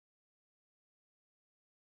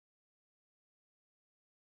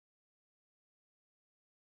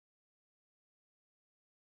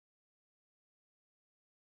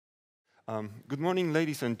Good morning,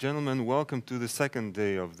 ladies and gentlemen. Welcome to the second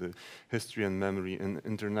day of the History and Memory in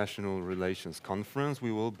International Relations Conference.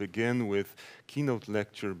 We will begin with keynote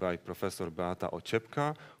lecture by Professor Beata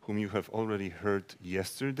Ociepka, whom you have already heard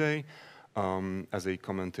yesterday as a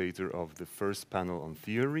commentator of the first panel on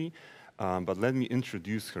theory. But let me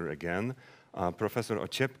introduce her again. Professor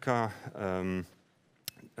Ociepka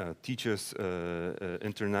teaches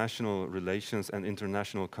international relations and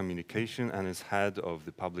international communication and is head of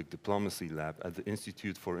the public diplomacy lab at the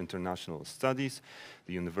Institute for International Studies,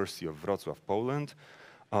 the University of Wrocław, Poland.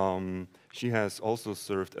 She has also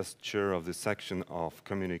served as chair of the section of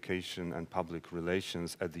communication and public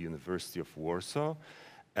relations at the University of Warsaw,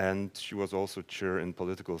 and she was also chair in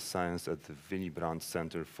political science at the Willy Brandt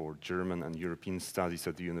Center for German and European Studies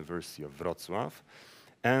at the University of Wrocław,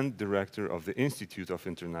 and director of the Institute of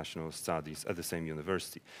International Studies at the same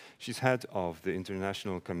university. She's head of the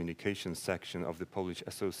International Communications section of the Polish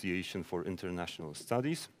Association for International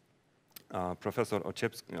Studies. Professor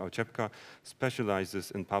Ociepka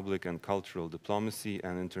specializes in public and cultural diplomacy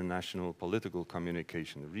and international political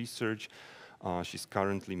communication research. She's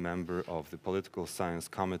currently member of the Political Science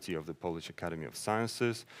Committee of the Polish Academy of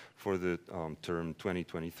Sciences for the term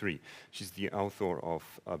 2023. She's the author of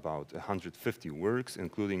about 150 works,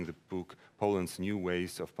 including the book Poland's New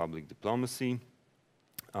Ways of Public Diplomacy.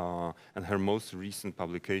 And her most recent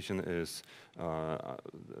publication is,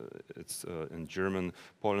 in German,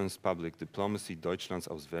 Poland's Public Diplomacy, Deutschlands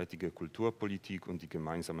Auswärtige Kulturpolitik und die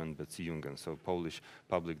gemeinsamen Beziehungen. So Polish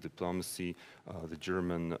public diplomacy, the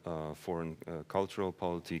German foreign cultural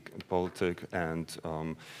politic,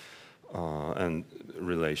 and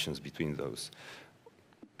relations between those.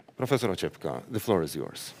 Professor Ociepka, the floor is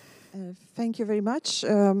yours. Thank you very much.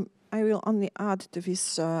 I will only add to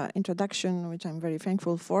this introduction, which I'm very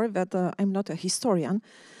thankful for, that I'm not a historian.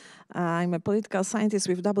 I'm a political scientist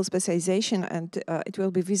with double specialization, and it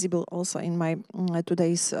will be visible also in my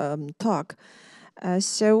today's talk.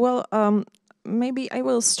 Maybe I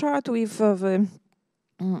will start with the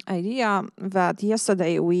idea that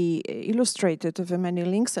yesterday we illustrated the many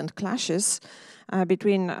links and clashes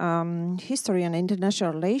between history and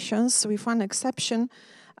international relations, with one exception.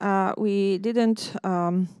 We didn't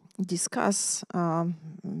discuss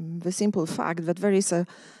the simple fact that there is a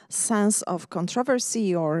sense of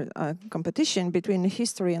controversy or competition between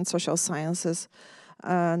history and social sciences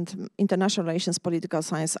and international relations, political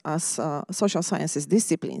science as social sciences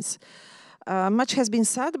disciplines. Much has been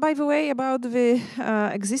said, by the way, about the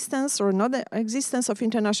existence or not existence of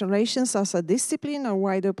international relations as a discipline or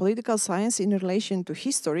wider political science in relation to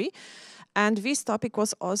history. And this topic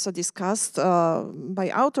was also discussed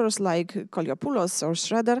by authors like Koliopoulos or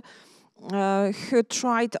Schroeder, who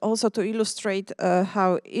tried also to illustrate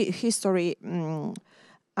how history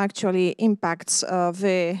actually impacts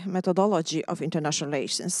the methodology of international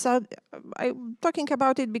relations. So I'm talking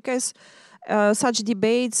about it because such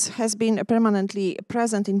debates has been permanently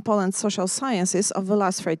present in Poland's social sciences of the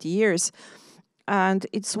last 30 years. And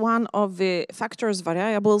it's one of the factors,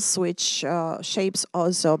 variables, which shapes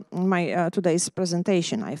also my today's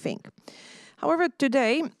presentation, I think. However,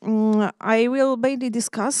 today I will mainly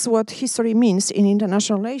discuss what history means in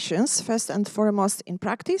international relations, first and foremost in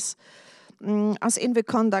practice, such as in the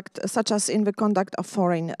conduct of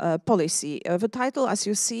foreign policy. The title, as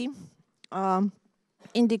you see,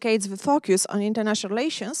 indicates the focus on international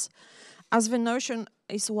relations, as the notion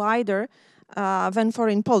is wider than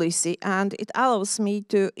foreign policy, and it allows me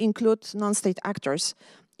to include non-state actors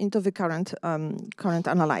into the current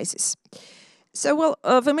analysis. So,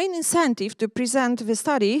 the main incentive to present the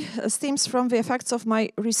study stems from the effects of my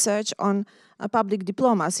research on public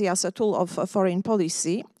diplomacy as a tool of foreign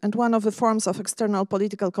policy and one of the forms of external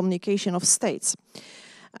political communication of states.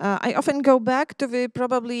 I often go back to the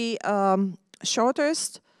probably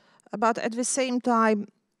shortest, but at the same time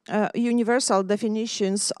universal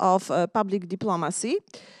definitions of public diplomacy,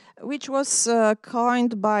 which was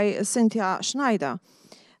coined by Cynthia Schneider,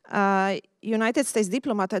 United States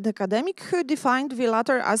diplomat and academic, who defined the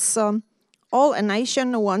latter as all a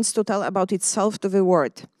nation wants to tell about itself to the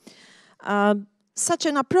world. Such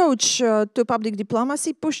an approach to public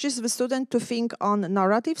diplomacy pushes the student to think on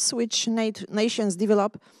narratives which nations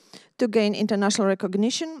develop to gain international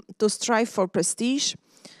recognition, to strive for prestige,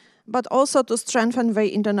 but also to strengthen their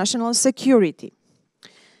international security.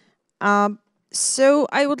 So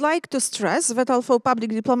I would like to stress that although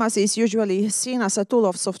public diplomacy is usually seen as a tool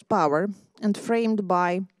of soft power and framed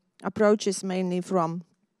by approaches mainly from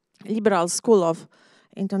liberal school of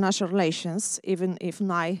international relations, even if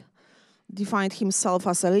Nye defined himself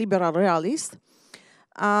as a liberal realist,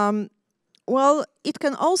 Well, it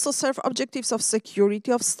can also serve objectives of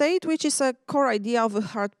security of state, which is a core idea of a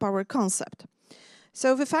hard power concept.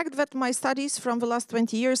 So the fact that my studies from the last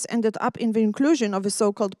 20 years ended up in the inclusion of the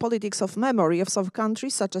so-called politics of memory of some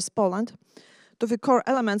countries, such as Poland, to the core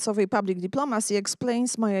elements of a public diplomacy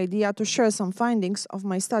explains my idea to share some findings of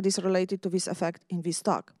my studies related to this effect in this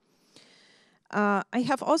talk. I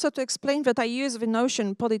have also to explain that I use the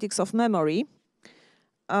notion politics of memory,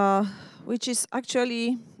 which is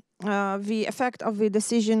actually the effect of the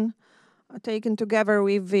decision taken together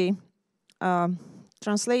with the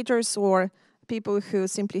translators or people who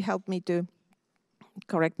simply helped me to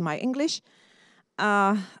correct my English.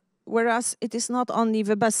 Whereas it is not only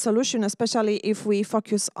the best solution, especially if we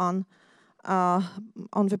focus on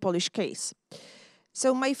the Polish case.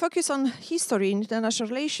 So my focus on history and international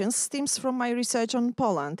relations stems from my research on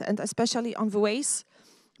Poland, and especially on the ways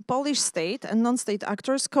Polish state and non-state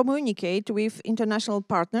actors communicate with international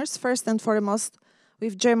partners, first and foremost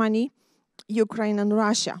with Germany, Ukraine, and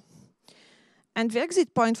Russia. And the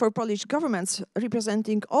exit point for Polish governments,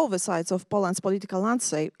 representing all the sides of Poland's political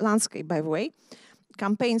landscape, by the way,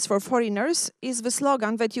 campaigns for foreigners, is the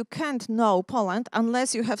slogan that you can't know Poland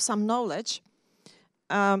unless you have some knowledge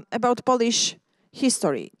about Polish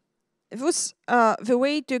history. Thus, the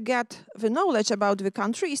way to get the knowledge about the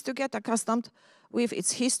country is to get accustomed with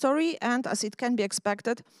its history and, as it can be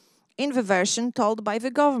expected, in the version told by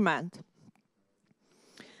the government.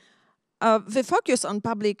 The focus on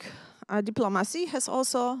public diplomacy has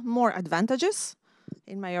also more advantages,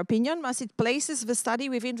 in my opinion, as it places the study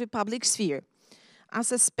within the public sphere,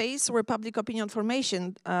 as a space where public opinion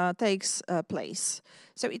formation takes place.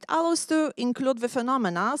 So it allows to include the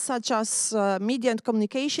phenomena such as media and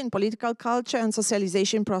communication, political culture, and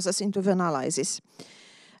socialization process into the analysis.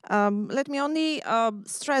 Let me only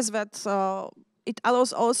stress that it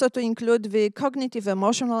allows also to include the cognitive,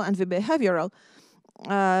 emotional, and the behavioral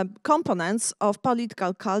components of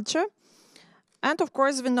political culture. And of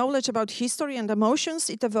course, the knowledge about history and emotions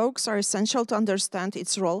it evokes are essential to understand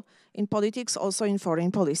its role in politics, also in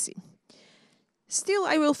foreign policy. Still,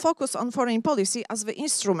 I will focus on foreign policy as the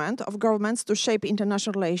instrument of governments to shape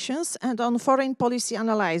international relations, and on foreign policy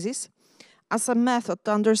analysis as a method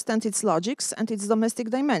to understand its logics and its domestic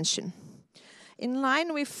dimension. In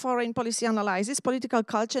line with foreign policy analysis, political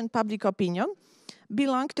culture and public opinion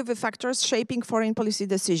belong to the factors shaping foreign policy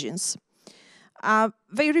decisions.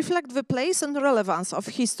 They reflect the place and relevance of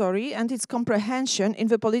history and its comprehension in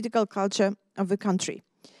the political culture of the country.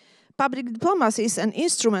 Public diplomacy is an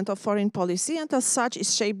instrument of foreign policy and as such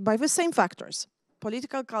is shaped by the same factors,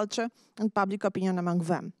 political culture and public opinion among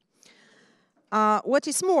them. What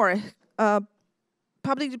is more,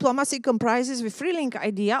 public diplomacy comprises the thrilling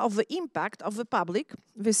idea of the impact of the public,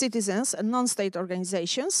 the citizens and non-state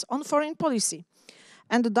organizations on foreign policy,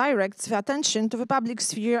 and directs the attention to the public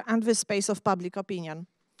sphere and the space of public opinion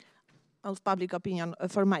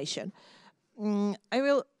formation. I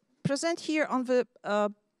will present here on the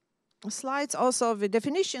slides also the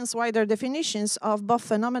definitions, wider definitions of both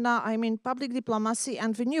phenomena, I mean public diplomacy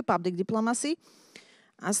and the new public diplomacy,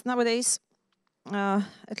 as nowadays,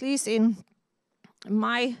 at least in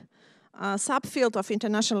my subfield of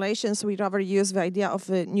international relations, we rather use the idea of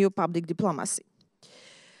the new public diplomacy.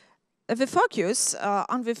 The focus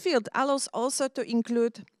on the field allows also to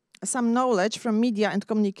include some knowledge from media and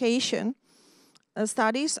communication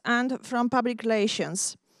studies and from public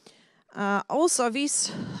relations. Also,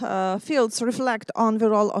 these fields reflect on the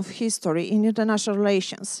role of history in international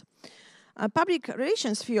relations. Public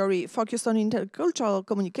relations theory focused on intercultural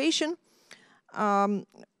communication,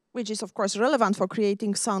 which is of course relevant for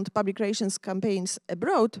creating sound public relations campaigns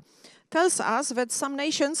abroad, tells us that some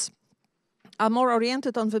nations are more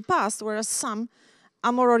oriented on the past, whereas some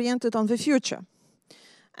are more oriented on the future.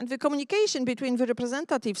 And the communication between the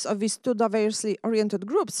representatives of these two diversely oriented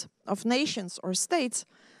groups of nations or states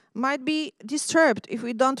might be disturbed if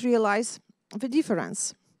we don't realize the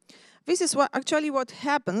difference. This is actually what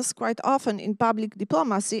happens quite often in public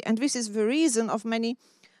diplomacy, and this is the reason of many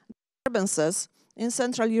disturbances in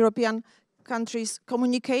Central European countries'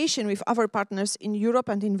 communication with other partners in Europe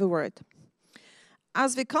and in the world.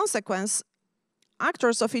 As the consequence,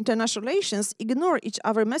 actors of international relations ignore each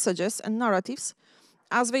other's messages and narratives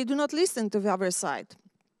as they do not listen to the other side.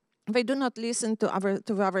 They do not listen to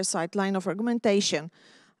the other side line of argumentation.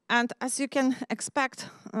 And as you can expect,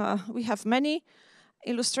 we have many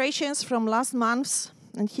illustrations from last months.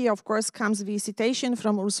 And here, of course, comes the citation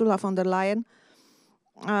from Ursula von der Leyen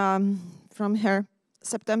from her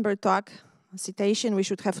September talk. Citation, we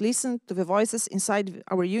should have listened to the voices inside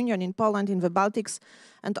our union in Poland, in the Baltics,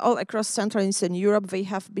 and all across Central and Eastern Europe. They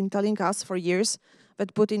have been telling us for years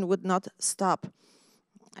that Putin would not stop.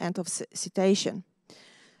 End of citation.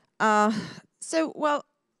 My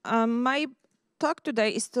talk today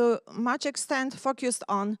is to much extent focused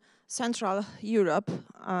on Central Europe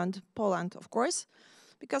and Poland, of course,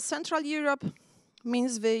 because Central Europe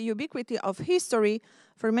means the ubiquity of history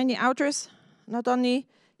for many authors, not only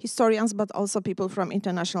historians, but also people from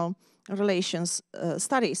international relations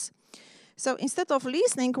studies. So instead of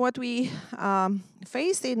listening, what we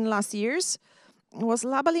faced in last years was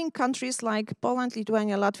labeling countries like Poland,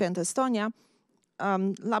 Lithuania, Latvia, and Estonia,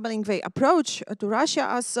 labeling their approach to Russia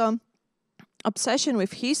as obsession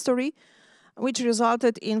with history, which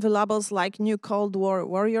resulted in the labels like New Cold War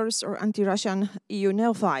warriors or anti-Russian EU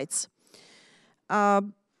neophytes.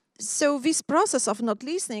 So this process of not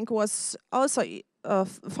listening was also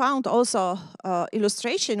found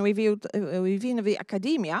illustration within the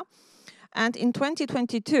academia, and in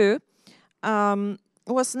 2022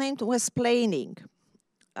 was named Westplaining.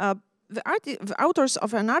 The authors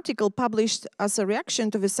of an article published as a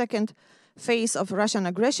reaction to the second phase of Russian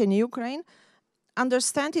aggression in Ukraine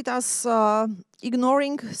understand it as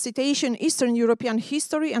ignoring, citation, Eastern European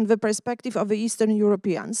history and the perspective of the Eastern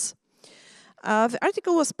Europeans. The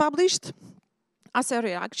article was published as a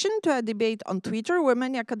reaction to a debate on Twitter where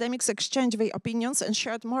many academics exchanged their opinions and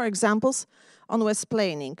shared more examples on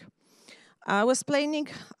Westplaining. Westplaining,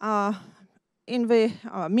 in the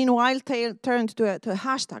meanwhile, turned to a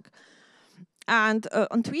hashtag. And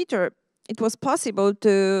on Twitter, it was possible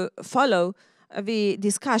to follow the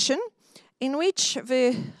discussion in which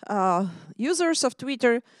the users of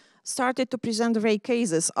Twitter started to present their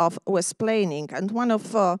cases of Westplaining. And one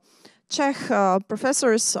of Czech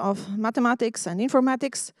professors of mathematics and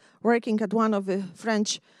informatics working at one of the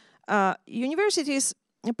French universities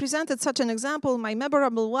presented such an example. My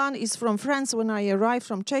memorable one is from France when I arrived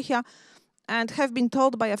from Czechia and have been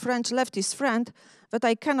told by a French leftist friend that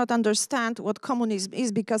I cannot understand what communism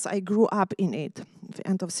is because I grew up in it.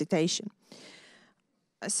 End of citation.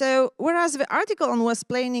 So, whereas the article on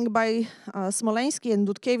Westplaining by Smoleński and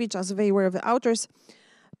Dudkiewicz, as they were the authors,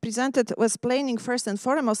 presented Westplaining first and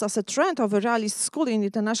foremost as a trend of a realist school in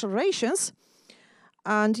international relations,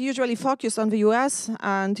 and usually focused on the US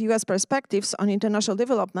and US perspectives on international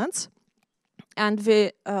developments. And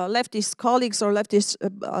the leftist colleagues or leftist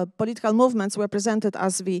political movements were presented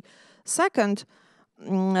as the second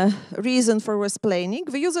reason for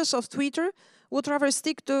Westplaining. The users of Twitter would rather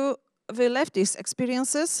stick to the leftist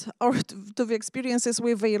experiences or to the experiences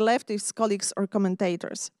with their leftist colleagues or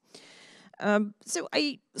commentators. So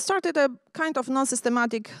I started a kind of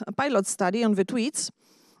non-systematic pilot study on the tweets,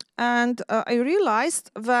 and I realized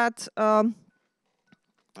that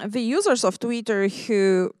the users of Twitter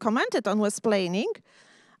who commented on Westplaining,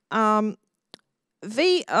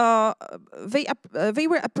 they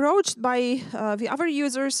were approached by the other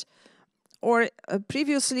users or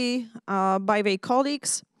previously by their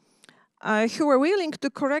colleagues who were willing to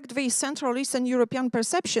correct their Central Eastern European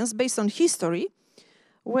perceptions based on history,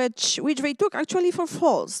 which they took actually for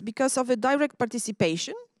false because of a direct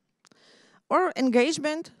participation or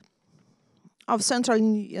engagement of Central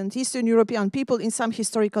and Eastern European people in some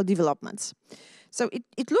historical developments. So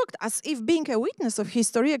it looked as if being a witness of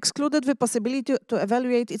history excluded the possibility to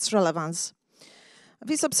evaluate its relevance.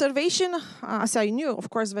 This observation, as I knew,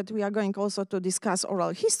 of course, that we are going also to discuss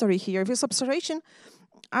oral history here, this observation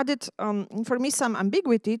added, for me, some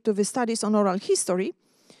ambiguity to the studies on oral history.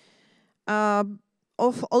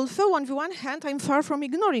 Although, on the one hand, I'm far from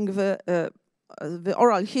ignoring the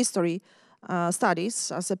oral history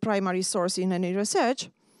studies as a primary source in any research,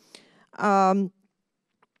 but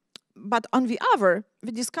on the other,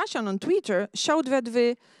 the discussion on Twitter showed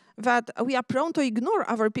that we are prone to ignore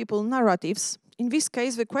other people's narratives. In this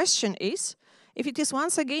case, the question is if it is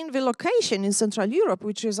once again the location in Central Europe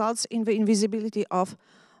which results in the invisibility of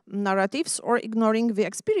narratives or ignoring the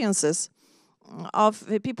experiences of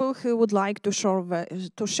the people who would like to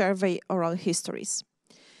share their oral histories.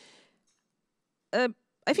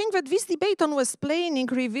 I think that this debate on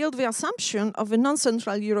Westplaining revealed the assumption of the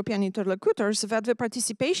non-Central European interlocutors that the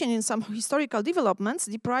participation in some historical developments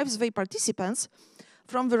deprives their participants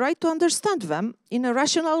from the right to understand them in a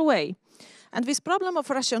rational way. And this problem of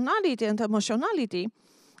rationality and emotionality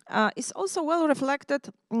is also well reflected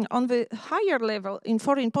on the higher level in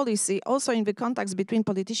foreign policy, also in the contacts between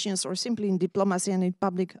politicians or simply in diplomacy and in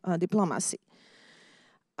public diplomacy.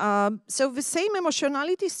 So the same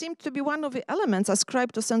emotionality seemed to be one of the elements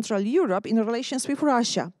ascribed to Central Europe in relations with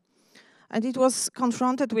Russia. And it was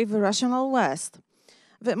confronted with the rational West.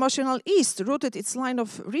 The emotional East rooted its line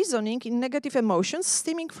of reasoning in negative emotions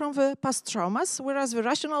stemming from the past traumas, whereas the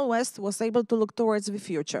rational West was able to look towards the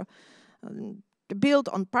future, built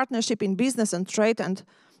on partnership in business and trade, and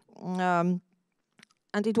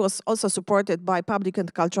it was also supported by public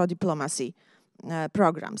and cultural diplomacy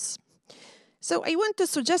programs. So I want to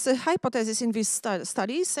suggest a hypothesis in this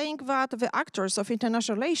study, saying that the actors of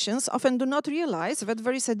international relations often do not realize that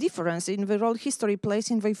there is a difference in the role history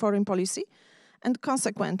plays in their foreign policy, and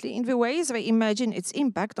consequently in the ways they imagine its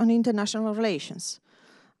impact on international relations.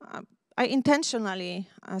 I intentionally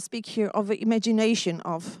speak here of the imagination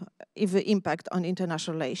of the impact on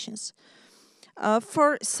international relations.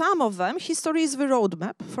 For some of them, history is the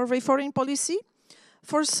roadmap for their foreign policy.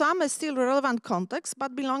 For some, a still relevant context,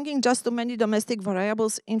 but belonging just to many domestic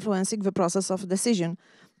variables influencing the process of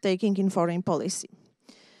decision-taking in foreign policy.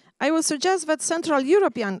 I will suggest that Central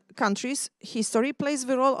European countries' history plays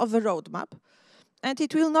the role of a roadmap, and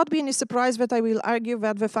it will not be any surprise that I will argue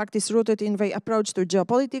that the fact is rooted in the approach to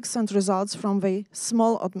geopolitics and results from the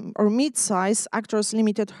small or mid-size actors'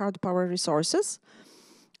 limited hard power resources,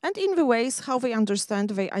 and in the ways how they understand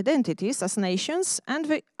their identities as nations and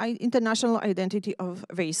the international identity of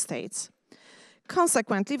their states.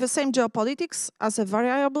 Consequently, the same geopolitics as a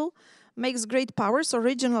variable makes great powers or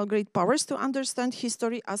regional great powers to understand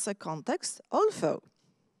history as a context,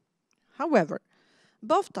 however,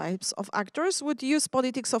 both types of actors would use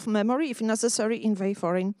politics of memory if necessary in their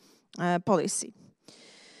foreign policy.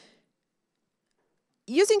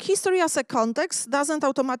 Using history as a context doesn't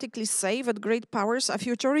automatically say that great powers are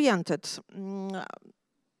future-oriented.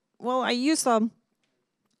 Well, I used an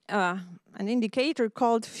indicator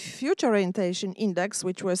called Future Orientation Index,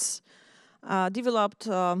 which was has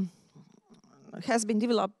been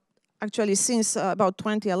developed actually since about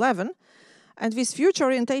 2011. And this Future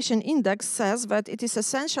Orientation Index says that it is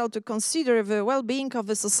essential to consider the well-being of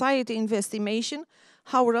the society in the estimation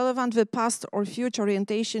how relevant the past or future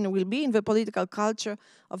orientation will be in the political culture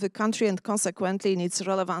of the country and consequently in its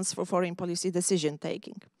relevance for foreign policy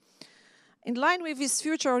decision-taking. In line with this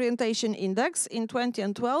Future Orientation Index, in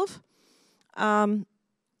 2012,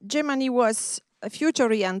 Germany was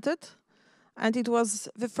future-oriented, and it was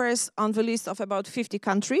the first on the list of about 50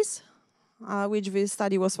 countries, which the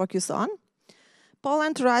study was focused on.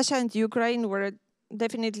 Poland, Russia, and Ukraine were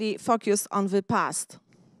definitely focused on the past.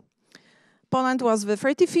 Poland was the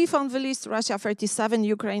 35th on the list, Russia 37,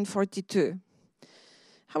 Ukraine 42.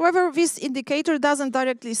 However, this indicator doesn't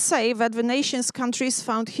directly say that the nation's countries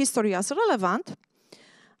found history as relevant.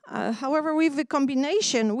 However, with the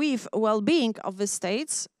combination with well-being of the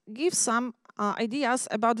states, gives some ideas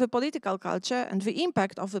about the political culture and the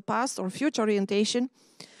impact of the past or future orientation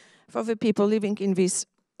for the people living in these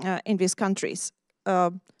countries.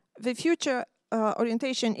 The Future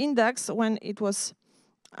Orientation Index, when it was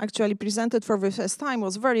actually presented for the first time,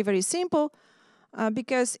 was very, very simple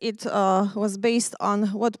because it was based on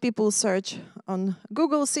what people search on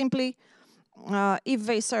Google simply. If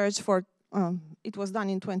they search for, it was done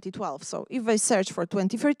in 2012, so if they search for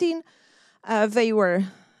 2013, they were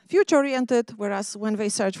future-oriented, whereas when they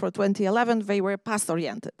searched for 2011, they were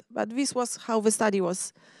past-oriented. But this was how the study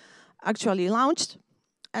was actually launched,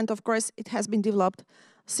 and of course, it has been developed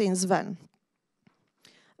since then.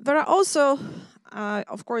 There are also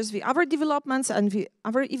of course, the other developments and the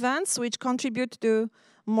other events which contribute to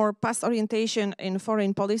more past orientation in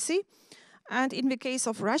foreign policy. And in the case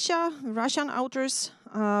of Russia, Russian authors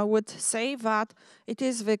would say that it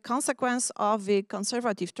is the consequence of the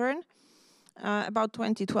conservative turn about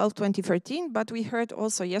 2012-2013. But we heard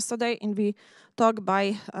also yesterday in the talk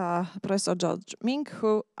by Professor George Mink,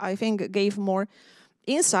 who I think gave more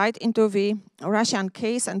insight into the Russian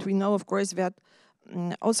case. And we know, of course, that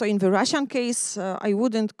also in the Russian case, I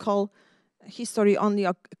wouldn't call history only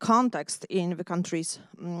a context in the country's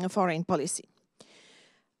foreign policy.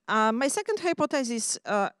 My second hypothesis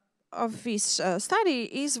of this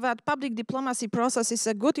study is that public diplomacy process is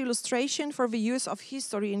a good illustration for the use of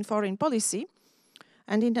history in foreign policy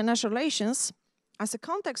and international relations as a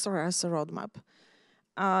context or as a roadmap.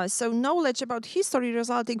 So knowledge about history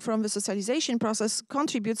resulting from the socialization process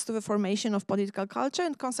contributes to the formation of political culture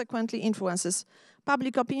and consequently influences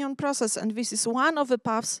public opinion process, and this is one of the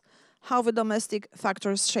paths how the domestic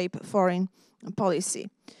factors shape foreign policy.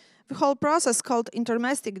 The whole process, called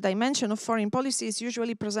interdomestic dimension of foreign policy, is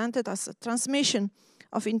usually presented as a transmission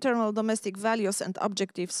of internal domestic values and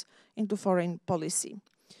objectives into foreign policy.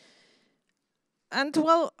 And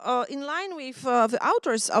well, in line with the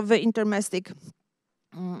authors of the interdomestic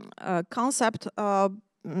concept,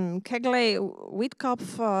 Kegley,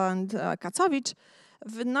 Witkopf, and Kacowicz,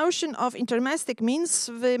 the notion of interdomestic means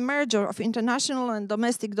the merger of international and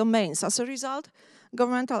domestic domains. As a result,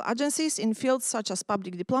 governmental agencies in fields such as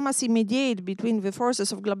public diplomacy mediate between the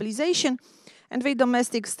forces of globalization and the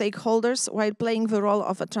domestic stakeholders while playing the role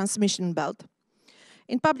of a transmission belt.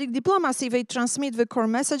 In public diplomacy, they transmit the core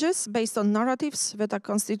messages based on narratives that are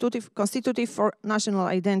constitutive for national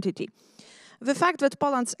identity. The fact that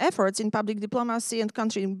Poland's efforts in public diplomacy and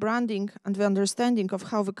country branding and the understanding of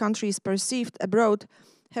how the country is perceived abroad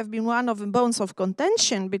have been one of the bones of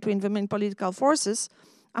contention between the main political forces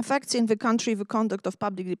affects in the country the conduct of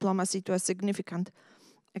public diplomacy to a significant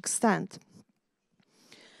extent.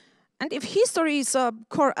 And if history is a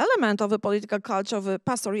core element of the political culture of the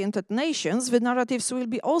past-oriented nations, the narratives will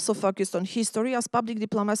be also focused on history, as public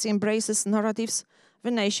diplomacy embraces narratives the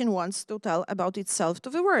nation wants to tell about itself to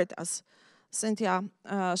the world, as Cynthia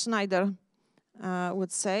Schneider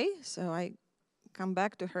would say. So I come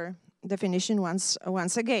back to her definition once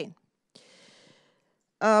again.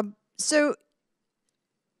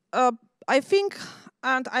 I think,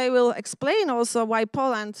 and I will explain also why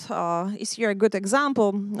Poland is here a good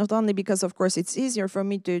example, not only because, of course, it's easier for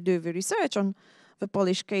me to do the research on the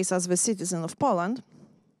Polish case as the citizen of Poland,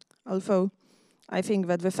 although I think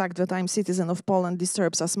that the fact that I'm citizen of Poland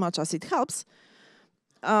disturbs as much as it helps.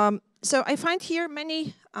 So I find here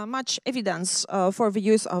much evidence for the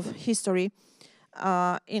use of history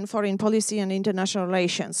in foreign policy and international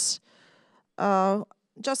relations.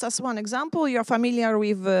 Just as one example, you're familiar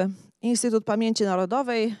with Instytut Pamięci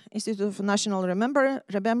Narodowej, Institute of National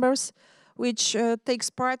Remembrance, which takes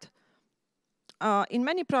part in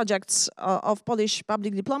many projects of Polish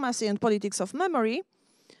public diplomacy and politics of memory.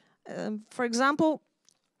 For example,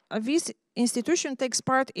 this institution takes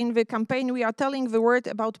part in the campaign We Are Telling the World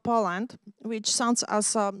About Poland, which sounds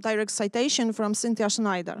as a direct citation from Cynthia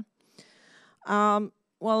Schneider.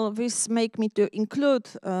 Well, this makes me to include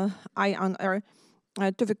ENRS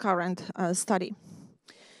to the current study.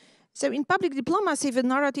 So in public diplomacy, the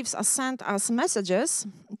narratives are sent as messages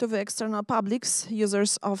to the external publics,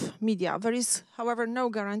 users of media. There is, however, no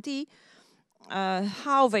guarantee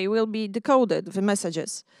how they will be decoded, the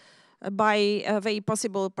messages, by the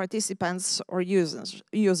possible participants or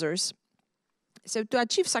users. So to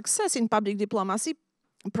achieve success in public diplomacy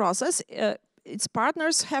process, its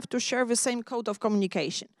partners have to share the same code of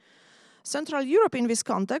communication. Central Europe in this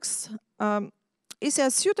context is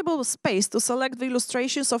a suitable space to select the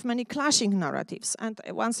illustrations of many clashing narratives. And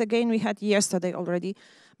once again, we had yesterday already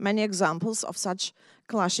many examples of such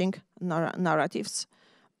clashing narratives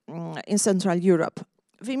in Central Europe.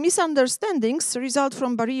 The misunderstandings result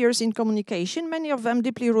from barriers in communication, many of them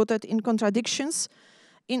deeply rooted in contradictions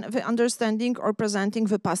in the understanding or presenting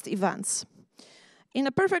the past events. In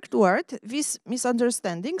a perfect world, these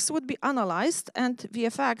misunderstandings would be analyzed and the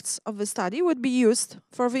effects of the study would be used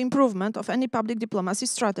for the improvement of any public diplomacy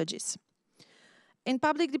strategies. In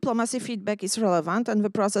public diplomacy, feedback is relevant and the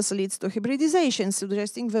process leads to hybridization,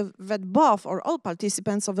 suggesting that both or all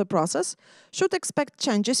participants of the process should expect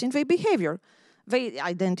changes in their behavior, their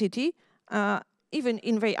identity, even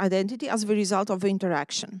in their identity as the result of the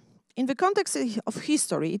interaction. In the context of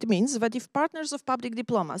history, it means that if partners of public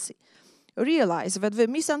diplomacy realize that the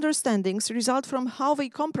misunderstandings result from how they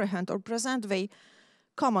comprehend or present their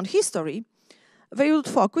common history, they would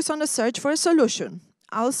focus on a search for a solution,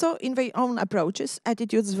 also in their own approaches,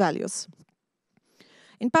 attitudes, values.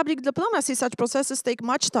 In public diplomacy, such processes take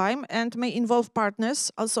much time and may involve partners,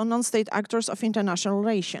 also non-state actors of international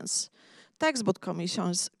relations. Textbook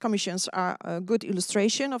commissions are a good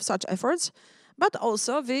illustration of such efforts, but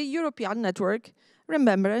also the European Network,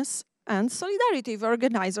 Remembrance and Solidarity, the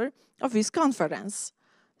organizer of this conference.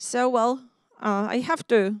 So, well, I have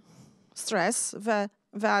to stress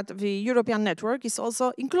that the European Network is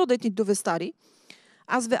also included into the study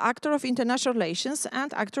as the actor of international relations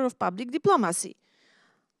and actor of public diplomacy.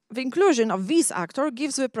 The inclusion of this actor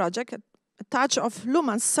gives the project a touch of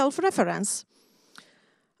Luhmann's self-reference.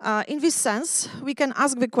 In this sense, we can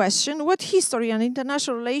ask the question, what history and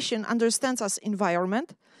international relation understands as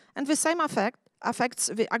environment, and the same affects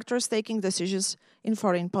the actors taking decisions in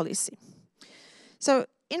foreign policy. So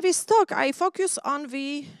in this talk, I focus on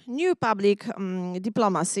the new public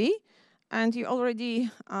diplomacy, and you already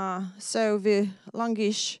saw the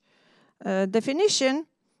longish definition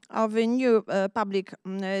of the new public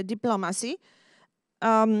diplomacy,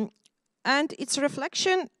 and its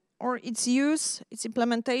reflection or its use, its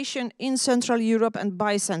implementation in Central Europe and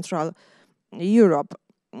by Central Europe.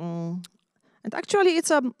 And actually,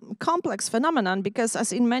 it's a complex phenomenon because,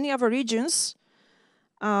 as in many other regions,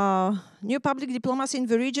 new public diplomacy in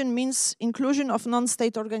the region means inclusion of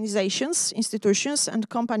non-state organizations, institutions, and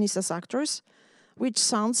companies as actors, which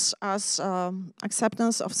sounds as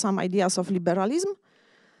acceptance of some ideas of liberalism.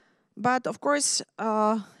 But of course,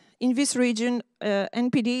 in this region,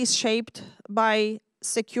 NPD is shaped by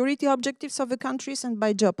security objectives of the countries and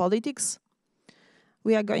by geopolitics.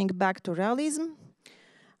 We are going back to realism.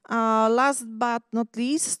 Last but not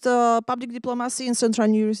least, public diplomacy in Central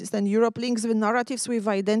and Eastern Europe links the narratives with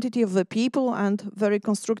identity of the people and very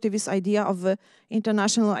constructivist idea of the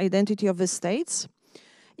international identity of the states.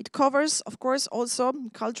 It covers, of course, also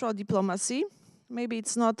cultural diplomacy. Maybe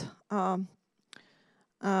it's not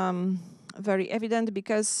very evident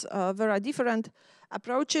because there are different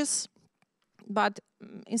approaches, but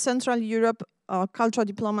in Central Europe, cultural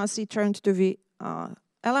diplomacy turned to the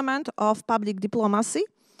element of public diplomacy.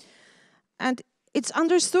 And it's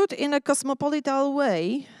understood in a cosmopolitan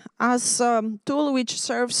way as a tool which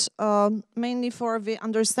serves mainly for the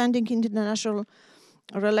understanding international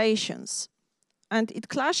relations. And it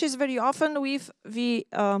clashes very often with the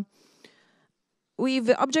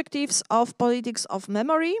objectives of politics of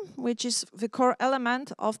memory, which is the core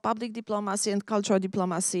element of public diplomacy and cultural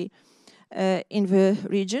diplomacy in the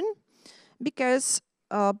region, because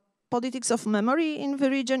politics of memory in the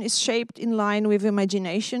region is shaped in line with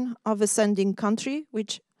imagination of the sending country,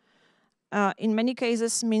 which in many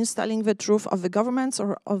cases means telling the truth of the governments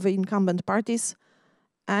or of the incumbent parties,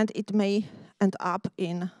 and it may end up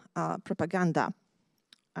in propaganda.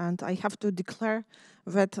 And I have to declare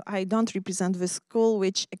that I don't represent the school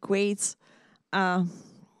which equates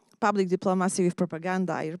public diplomacy with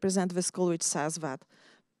propaganda. I represent the school which says that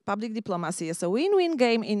public diplomacy is a win-win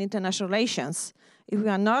game in international relations. If we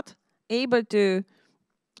are not able to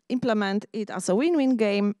implement it as a win-win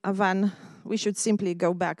game, then we should simply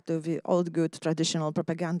go back to the old good traditional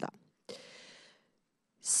propaganda.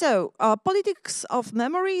 So, politics of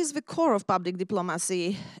memory is the core of public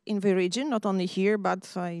diplomacy in the region, not only here,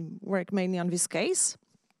 but I work mainly on this case.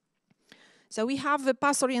 So we have the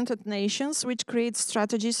past-oriented nations, which create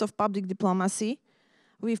strategies of public diplomacy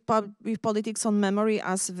with politics on memory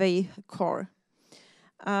as the core.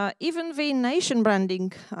 Even the nation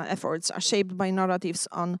branding efforts are shaped by narratives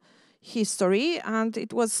on history, and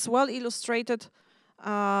it was well illustrated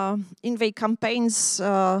in the campaigns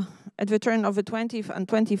at the turn of the 20th and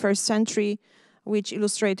 21st century, which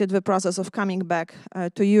illustrated the process of coming back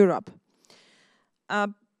to Europe.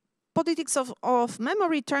 Politics of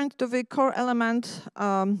memory turned to the core element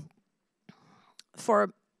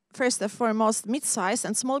for first and foremost mid-sized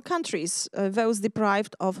and small countries, those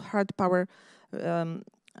deprived of hard power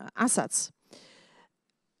assets.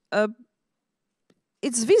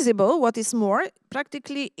 It's visible, what is more,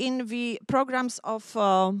 practically in the programs of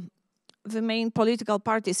the main political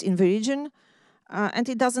parties in the region, and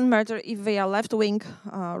it doesn't matter if they are left-wing,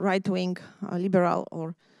 right-wing, liberal,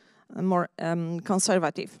 or more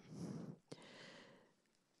conservative.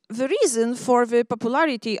 The reason for the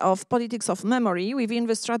popularity of politics of memory within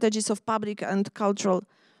the strategies of public and cultural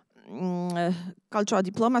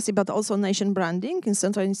diplomacy, but also nation branding in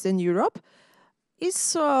Central and Eastern Europe, is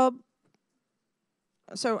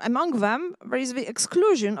so among them, there is the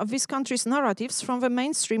exclusion of these countries' narratives from the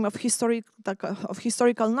mainstream of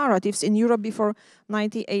historical narratives in Europe before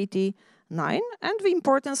 1989, and the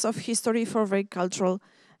importance of history for their cultural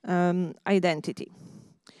identity.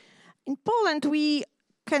 In Poland, we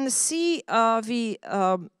can see the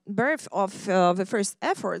birth of the first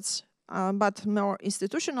efforts, but more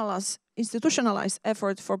institutionalized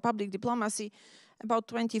effort for public diplomacy about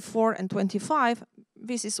 24 and 25.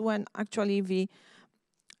 This is when actually the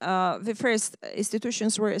first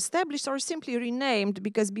institutions were established or simply renamed,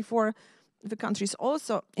 because before the countries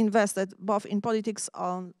also invested both in politics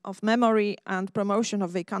of memory and promotion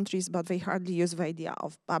of their countries, but they hardly use the idea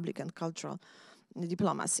of public and cultural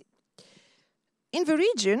diplomacy. In the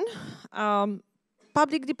region,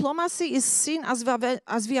 public diplomacy is seen as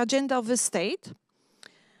the agenda of the state,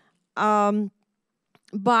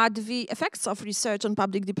 but the effects of research on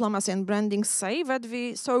public diplomacy and branding say that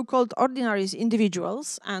the so-called ordinary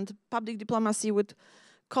individuals, and public diplomacy would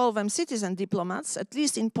call them citizen diplomats, at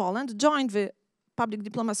least in Poland, joined the public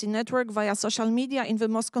diplomacy network via social media in the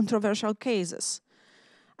most controversial cases.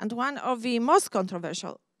 And one of the most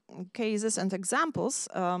controversial cases and examples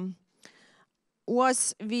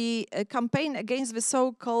was the campaign against the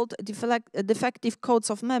so-called defective codes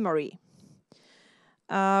of memory,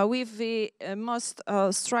 with the most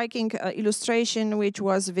striking illustration, which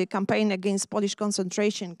was the campaign against Polish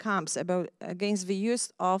concentration camps, against the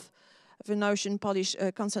use of the notion Polish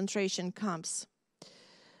concentration camps.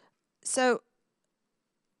 So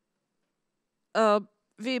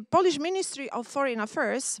the Polish Ministry of Foreign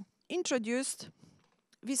Affairs introduced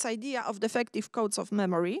this idea of defective codes of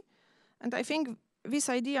memory, and I think this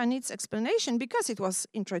idea needs explanation because it was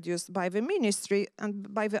introduced by the ministry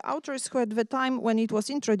and by the authors who at the time when it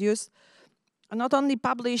was introduced not only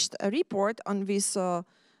published a report on these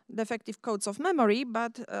defective codes of memory,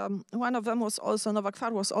 but one of them was also, Nowak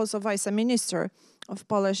Far was also vice minister of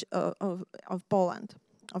Poland,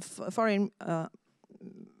 of foreign,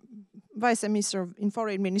 vice minister in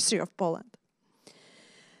foreign ministry of Poland.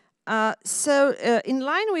 In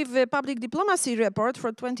line with the public diplomacy report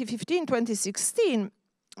for 2015-2016,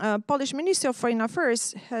 Polish Ministry of Foreign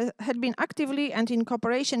Affairs had been actively and in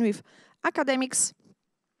cooperation with academics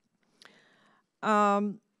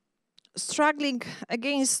struggling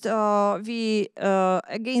against the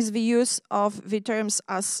use of the terms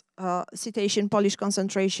as citation Polish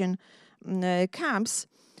concentration camps,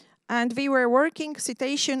 and they were working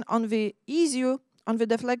citation on the issue on the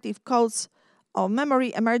deflective codes of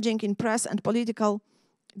memory emerging in press and political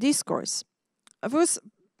discourse. Thus,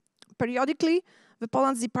 periodically, the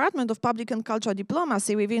Poland's Department of Public and Cultural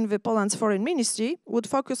Diplomacy within the Poland's Foreign Ministry would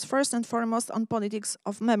focus first and foremost on politics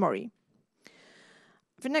of memory.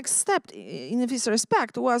 The next step in this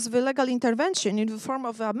respect was the legal intervention in the form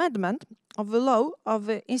of the amendment of the law of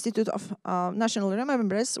the Institute of National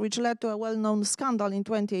Remembrance, which led to a well-known scandal in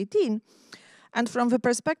 2018. And from the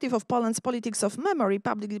perspective of Poland's politics of memory,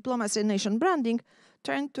 public diplomacy and nation branding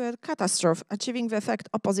turned to a catastrophe, achieving the effect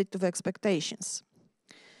opposite to the expectations.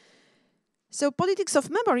 So politics of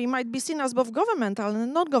memory might be seen as both governmental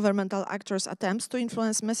and non-governmental actors' attempts to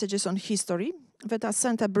influence messages on history that are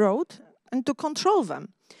sent abroad and to control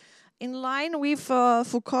them, in line with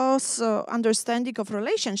Foucault's understanding of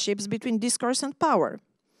relationships between discourse and power.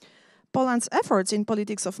 Poland's efforts in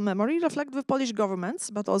politics of memory reflect the Polish governments,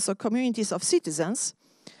 but also communities of citizens,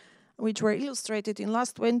 which were illustrated in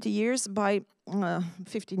last 20 years by,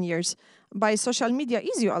 15 years, by social media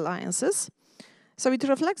issue alliances. So it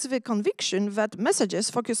reflects the conviction that messages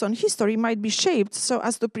focused on history might be shaped so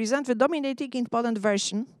as to present the dominating in Poland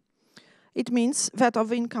version. It means that of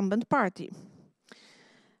the incumbent party.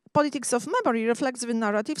 Politics of memory reflects the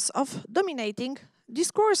narratives of dominating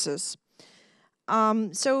discourses.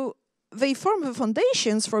 So they form the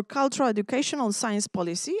foundations for cultural, educational, science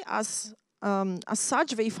policy. As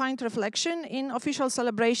such, they find reflection in official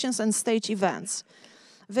celebrations and stage events.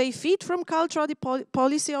 They feed from cultural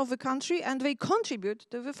policy of the country, and they contribute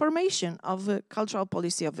to the formation of the cultural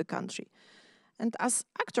policy of the country. And as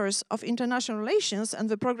actors of international relations and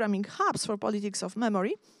the programming hubs for politics of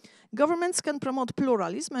memory, governments can promote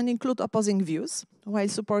pluralism and include opposing views while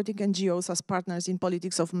supporting NGOs as partners in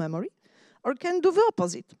politics of memory, or can do the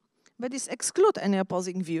opposite, that is, exclude any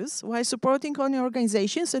opposing views while supporting only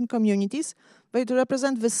organizations and communities that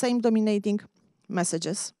represent the same dominating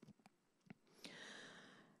messages.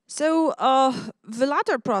 So the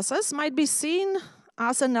latter process might be seen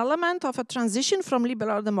as an element of a transition from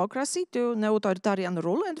liberal democracy to neo-authoritarian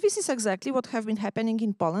rule, and this is exactly what has been happening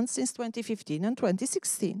in Poland since 2015 and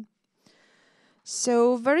 2016.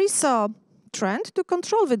 So there is a trend to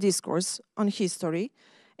control the discourse on history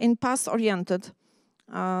in past-oriented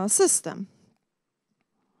system.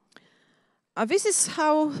 This is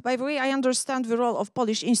how, by the way, I understand the role of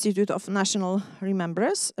Polish Institute of National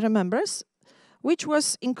Remembrance, which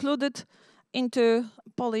was included into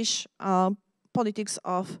Polish politics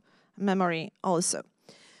of memory also.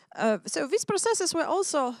 So these processes were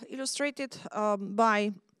also illustrated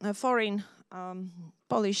by foreign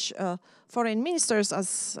Polish foreign ministers,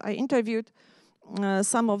 as I interviewed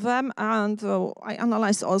some of them, and I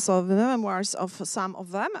analyzed also the memoirs of some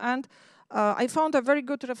of them, and I found a very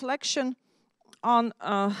good reflection on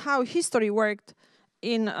how history worked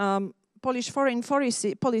in Polish foreign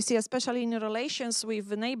policy, especially in relations with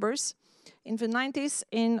the neighbors in the 90s,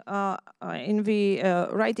 in the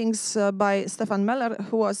writings by Stefan Meller,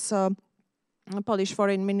 who was a Polish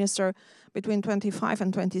foreign minister between 25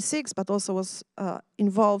 and 26, but also was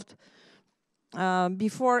involved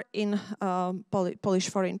before in Polish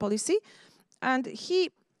foreign policy. And he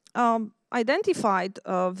identified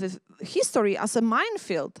the history as a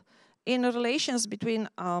minefield in relations between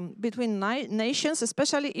nations,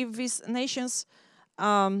 especially if these nations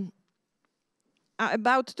are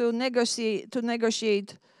about to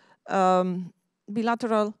negotiate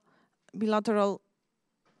bilateral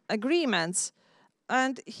agreements.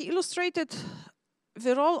 And he illustrated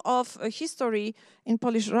the role of history in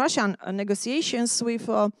Polish-Russian negotiations with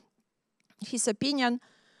his opinion,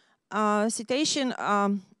 citation,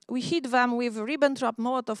 we hit them with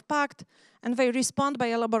Ribbentrop-Molotov Pact, and they respond by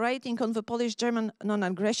elaborating on the Polish-German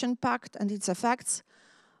non-aggression pact and its effects,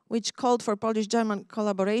 which called for Polish-German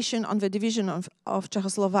collaboration on the division of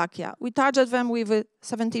Czechoslovakia. We target them with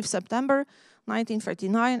 17th September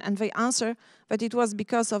 1939, and they answer that it was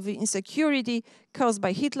because of the insecurity caused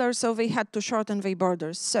by Hitler, so they had to shorten their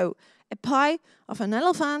borders. So a pie of an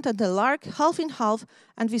elephant and a lark, half in half,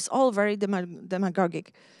 and this all very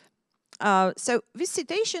demagogic. So this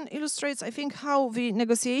citation illustrates, I think, how the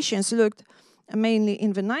negotiations looked mainly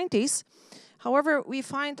in the 90s. However, we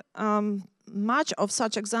find much of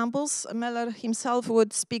such examples. Meller himself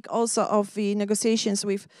would speak also of the negotiations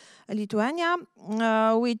with Lithuania,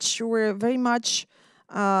 which were very much,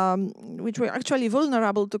 which were actually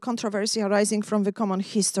vulnerable to controversy arising from the common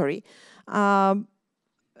history.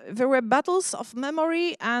 There were battles of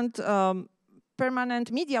memory and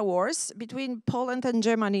permanent media wars between Poland and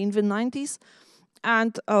Germany in the 90s,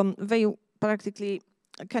 and they practically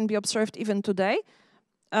can be observed even today.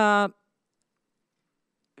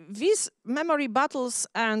 These memory battles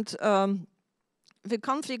and the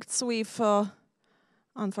conflicts with,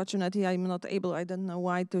 unfortunately I'm not able, I don't know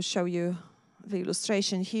why, to show you the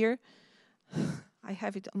illustration here. I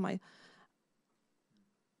have it on my,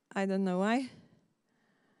 I don't know why.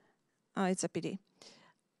 It's a pity.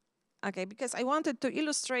 Okay, because I wanted to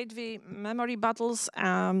illustrate the memory battles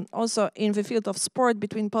also in the field of sport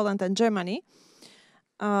between Poland and Germany.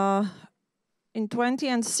 In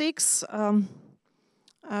 2006,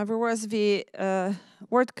 there was the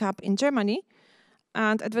World Cup in Germany,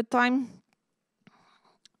 and at the time,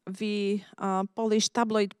 the Polish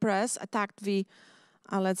tabloid press attacked the,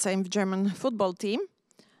 let's say, German football team,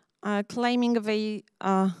 claiming they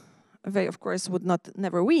of course would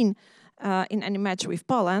never win in any match with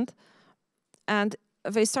Poland, and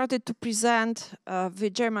they started to present the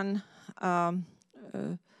German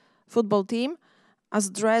football team as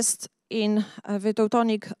dressed in the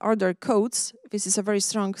Teutonic Order coats. This is a very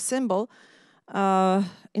strong symbol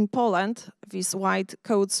in Poland, these white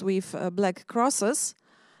coats with black crosses,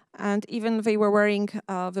 and even they were wearing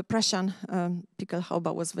the Prussian,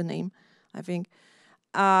 Pickelhaube was the name, I think.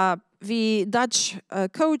 The Dutch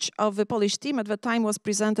coach of the Polish team at the time was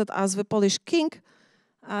presented as the Polish king,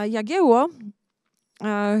 Jagiełło,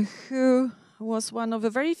 who was one of the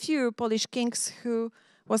very few Polish kings who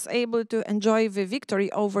was able to enjoy the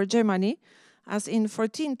victory over Germany, as in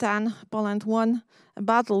 1410 Poland won a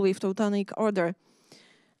battle with Teutonic Order.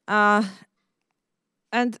 And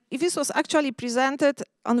this was actually presented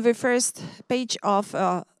on the first page of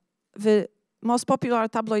the most popular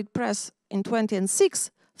tabloid press in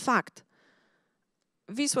 2006, Fact.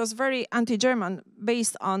 This was very anti-German,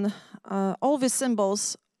 based on all the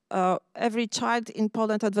symbols every child in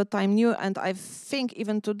Poland at the time knew, and I think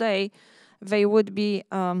even today they would be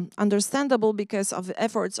understandable because of the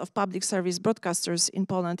efforts of public service broadcasters in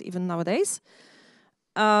Poland even nowadays.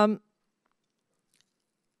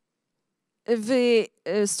 The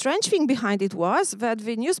strange thing behind it was that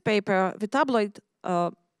the newspaper, the tabloid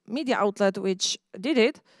media outlet which did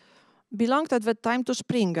it, belonged at that time to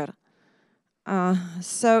Springer.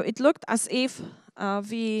 So it looked as if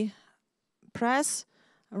the press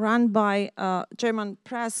run by German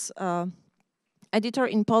press editor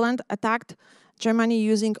in Poland attacked Germany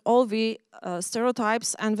using all the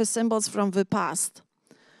stereotypes and the symbols from the past.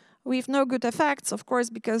 With no good effects, of course,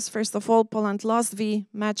 because first of all, Poland lost the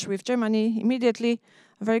match with Germany immediately,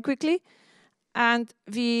 very quickly, and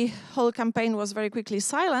the whole campaign was very quickly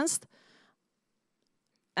silenced.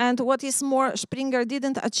 And what is more, Springer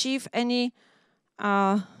didn't achieve any,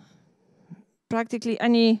 practically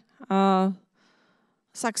any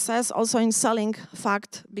success also in selling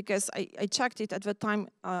Fact, because I checked it at the time,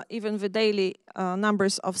 even the daily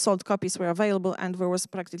numbers of sold copies were available, and there was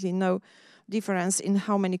practically no difference in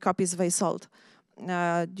how many copies they sold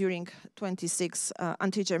during 26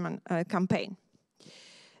 anti-German campaign.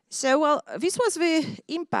 So, well, this was the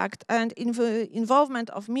impact and involvement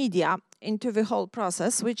of media into the whole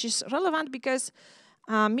process, which is relevant because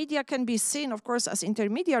media can be seen, of course, as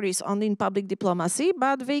intermediaries only in public diplomacy,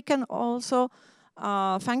 but they can also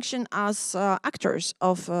function as actors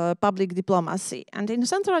of public diplomacy. And in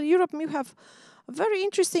Central Europe, we have very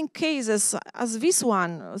interesting cases as this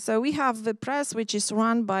one. So we have the press, which is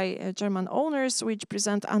run by German owners, which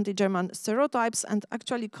present anti-German stereotypes and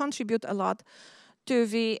actually contribute a lot to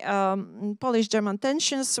the Polish-German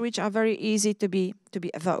tensions, which are very easy to be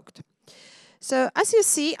evoked. So as you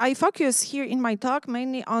see, I focus here in my talk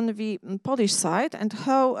mainly on the Polish side and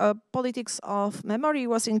how politics of memory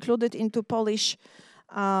was included into Polish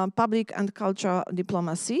public and cultural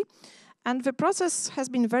diplomacy. And the process has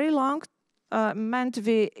been very long, meant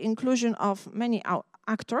the inclusion of many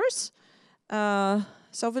actors.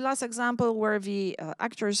 So the last example were the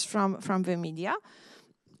actors from the media.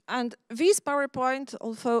 And this PowerPoint,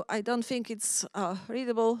 although I don't think it's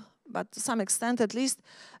readable, but to some extent at least,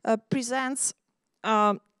 presents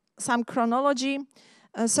some chronology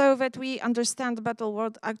so that we understand better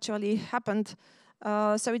what actually happened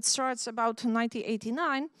So it starts about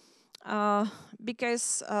 1989,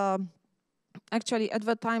 because actually at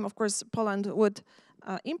that time, of course, Poland would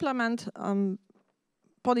implement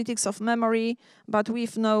politics of memory, but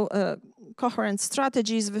with no coherent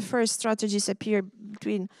strategies. The first strategies appear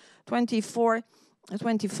between 25.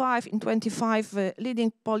 In 25, the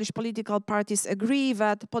leading Polish political parties agree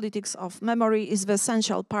that politics of memory is the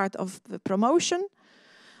essential part of the promotion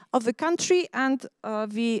of the country, and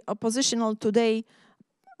the oppositional today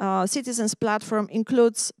Citizens Platform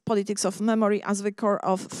includes politics of memory as the core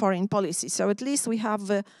of foreign policy. So at least we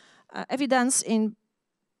have evidence in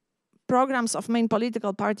programs of main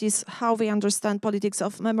political parties how they understand politics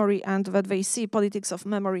of memory, and that they see politics of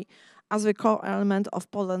memory as the core element of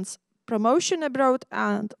Poland's promotion abroad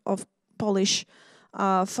and of Polish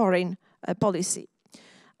foreign policy.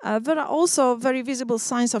 There are also very visible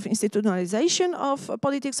signs of institutionalization of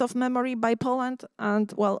politics of memory by Poland,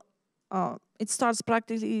 and well, it starts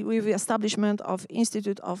practically with the establishment of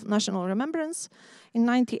Institute of National Remembrance in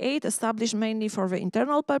 '98, established mainly for the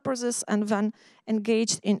internal purposes, and then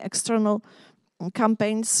engaged in external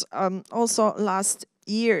campaigns also last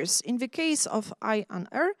years. In the case of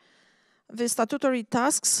ENRS, the statutory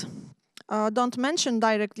tasks don't mention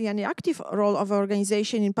directly any active role of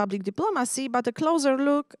organization in public diplomacy, but a closer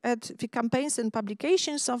look at the campaigns and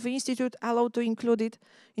publications of the Institute allow to include it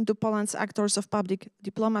into Poland's actors of public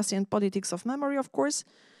diplomacy and politics of memory, of course.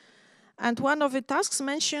 And one of the tasks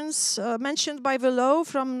mentioned by the law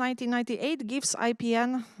from 1998 gives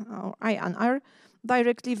IPN, or ENRS,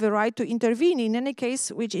 directly the right to intervene in any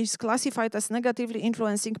case which is classified as negatively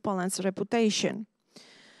influencing Poland's reputation.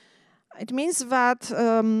 It means that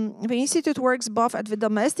the Institute works both at the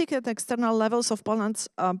domestic and external levels of Poland's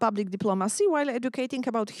public diplomacy, while educating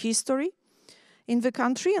about history in the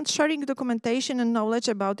country and sharing documentation and knowledge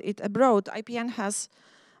about it abroad. IPN has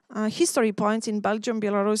history points in Belgium,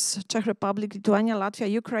 Belarus, Czech Republic, Lithuania,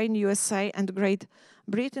 Latvia, Ukraine, USA, and Great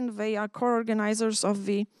Britain. They are co-organizers of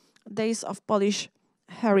the Days of Polish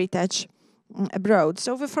Heritage abroad.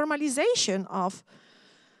 So the formalization of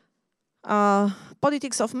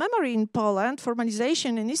politics of memory in Poland,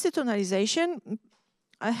 formalization and institutionalization,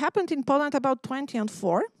 happened in Poland about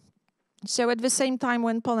 2004. So at the same time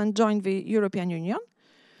when Poland joined the European Union.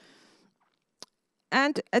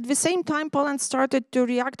 And at the same time, Poland started to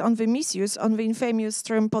react on the misuse on the infamous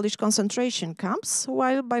term Polish concentration camps,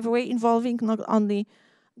 while, by the way, involving not only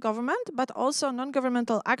government, but also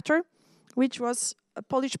non-governmental actor, which was a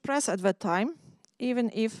Polish press at that time,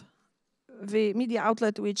 even if the media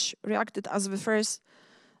outlet which reacted as the first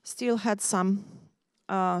still had some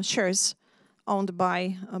shares owned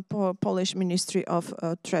by Polish Ministry of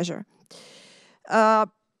Treasure. In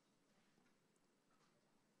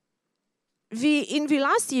the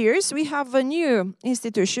last years, we have new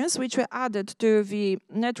institutions which were added to the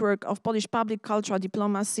network of Polish public cultural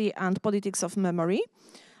diplomacy and politics of memory.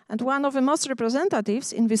 And one of the most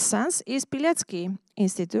representatives in this sense is Pilecki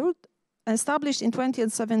Institute, established in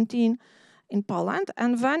 2017 in Poland,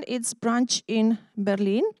 and then its branch in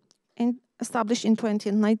Berlin, established in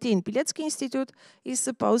 2019. Pilecki Institute is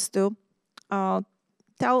supposed to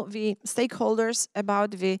tell the stakeholders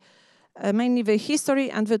about mainly the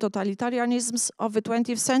history and the totalitarianisms of the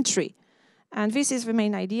 20th century. And this is the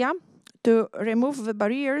main idea, to remove the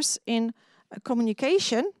barriers in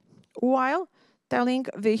communication while telling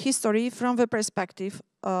the history from the perspective,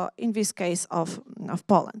 in this case, of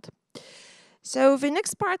Poland. So the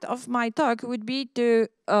next part of my talk would be to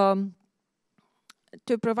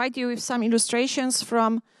provide you with some illustrations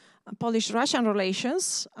from Polish-Russian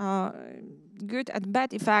relations, good and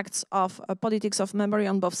bad effects of politics of memory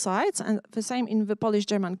on both sides, and the same in the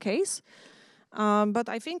Polish-German case. But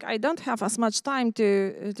I think I don't have as much time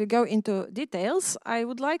to go into details. I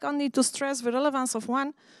would like only to stress the relevance of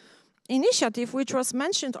one initiative which was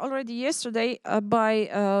mentioned already yesterday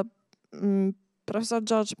by Professor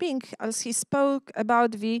George Pink, as he spoke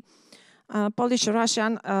about the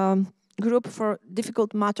Polish-Russian group for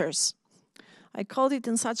difficult matters. I called it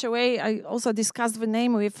in such a way. I also discussed the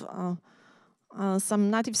name with some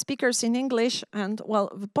native speakers in English, and well,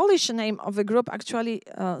 the Polish name of the group actually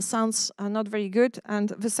sounds not very good, and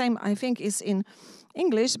the same I think is in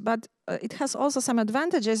English, but it has also some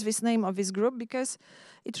advantages, this name of this group, because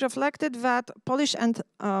it reflected that Polish and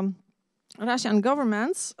Russian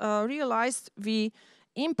governments realized the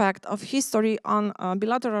impact of history on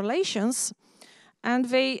bilateral relations, and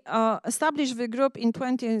they established the group in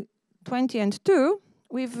 2002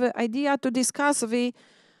 with the idea to discuss the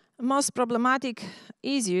most problematic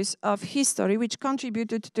issues of history which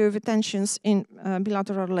contributed to the tensions in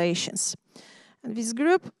bilateral relations. And this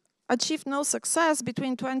group achieved no success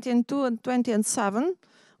between 2002 and 2007.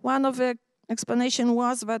 One of the explanation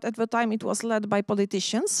was that at the time it was led by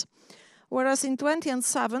politicians, whereas in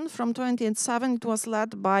 2007, from 2007, it was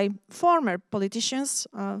led by former politicians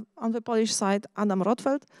on the Polish side, Adam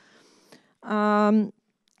Routledge,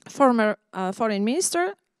 former foreign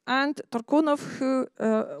minister, and Torkunow, who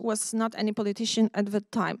was not any politician at the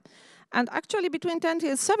time. And actually, between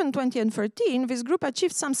 2007 and 2013, this group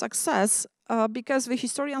achieved some success because the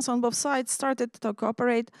historians on both sides started to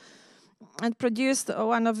cooperate and produced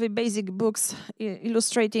one of the basic books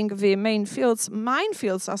illustrating the main fields,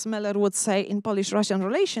 minefields, as Meller would say, in Polish-Russian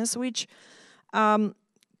relations, which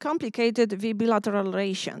complicated the bilateral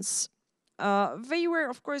relations. They were,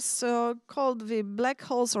 of course, called the black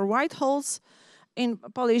holes or white holes in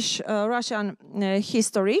Polish-Russian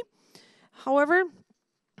history. However,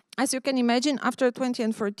 as you can imagine, after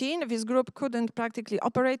 2014, this group couldn't practically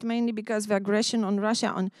operate, mainly because of the aggression on Russia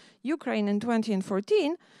on Ukraine in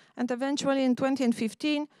 2014, and eventually in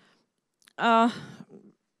 2015,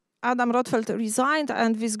 Adam Routledge resigned,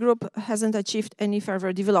 and this group hasn't achieved any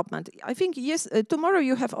further development. I think, yes, tomorrow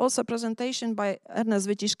you have also a presentation by Ernest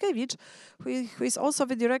Wyciszkiewicz, who is also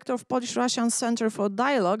the director of Polish-Russian Center for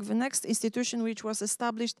Dialogue, the next institution which was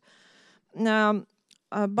established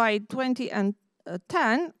by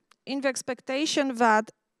 2010, in the expectation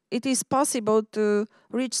that it is possible to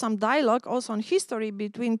reach some dialogue also on history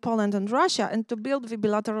between Poland and Russia and to build the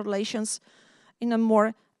bilateral relations in a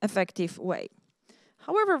more effective way.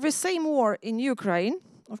 However, the same war in Ukraine,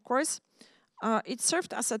 of course, it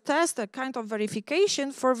served as a test, a kind of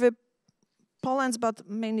verification for the Poland's, but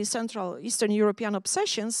mainly Central Eastern European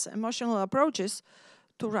obsessions, emotional approaches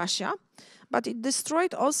to Russia, but it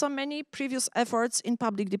destroyed also many previous efforts in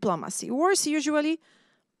public diplomacy. Wars usually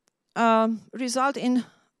result in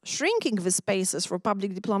shrinking the spaces for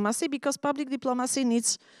public diplomacy because public diplomacy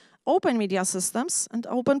needs open media systems and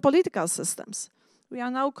open political systems. We are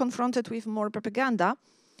now confronted with more propaganda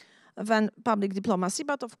than public diplomacy,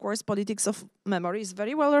 but of course politics of memory is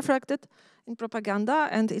very well reflected in propaganda,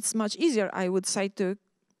 and it's much easier, I would say, to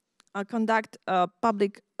conduct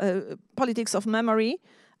politics of memory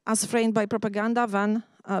as framed by propaganda than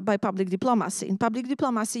by public diplomacy. In public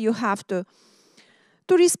diplomacy, you have to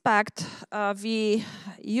respect the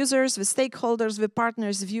users, the stakeholders, the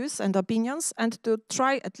partners' views and opinions, and to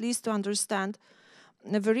try at least to understand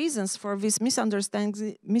the reasons for these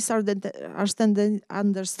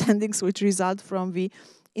misunderstandings which result from the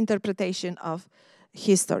interpretation of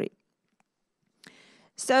history.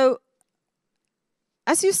 So,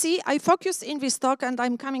 as you see, I focused in this talk, and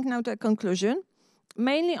I'm coming now to a conclusion,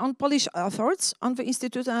 mainly on Polish efforts on the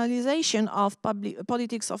institutionalization of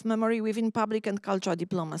politics of memory within public and cultural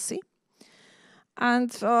diplomacy. And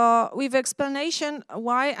with explanation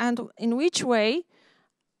why and in which way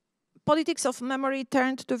politics of memory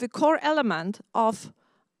turned to the core element of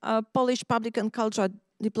Polish public and cultural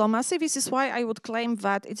diplomacy. This is why I would claim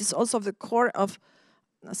that it is also the core of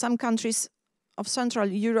some countries of Central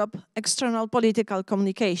Europe external political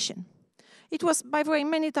communication. It was, by the way,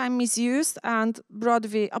 many times misused and brought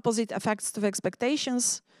the opposite effects to the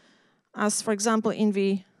expectations, as, for example, in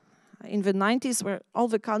the 90s, where all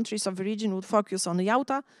the countries of the region would focus on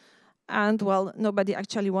Yalta, and, well, nobody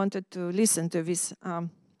actually wanted to listen to these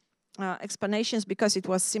explanations because it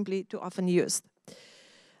was simply too often used.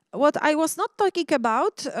 What I was not talking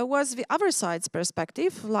about was the other side's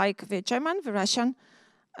perspective, like the German, the Russian,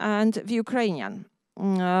 and the Ukrainian.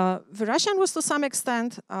 The Russian was to some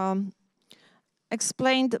extent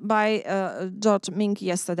explained by George Mink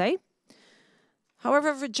yesterday.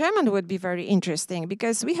 However, the German would be very interesting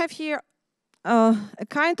because we have here a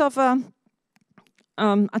kind of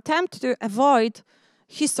attempt to avoid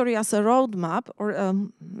history as a roadmap, or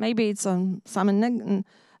maybe it's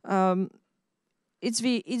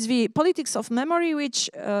it's the politics of memory which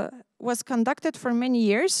was conducted for many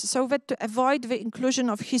years, so that to avoid the inclusion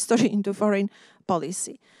of history into foreign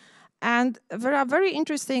policy. And there are very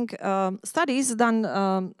interesting studies done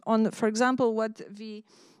on, for example, what the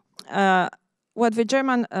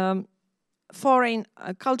German foreign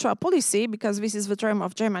cultural policy, because this is the term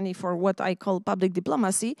of Germany for what I call public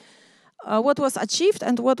diplomacy, what was achieved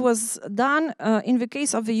and what was done in the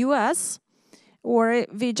case of the US, where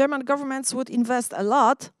the German governments would invest a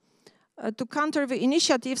lot to counter the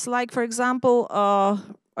initiatives, like, for example,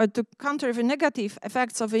 to counter the negative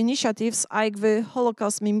effects of initiatives like the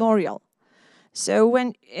Holocaust Memorial. So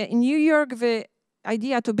when in New York the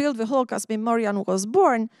idea to build the Holocaust Memorial was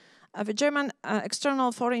born, the German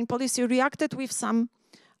external foreign policy reacted with some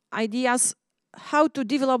ideas how to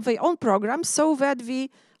develop their own programs so that the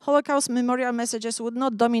Holocaust memorial messages would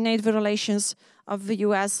not dominate the relations of the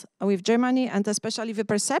US with Germany, and especially the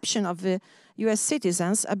perception of the US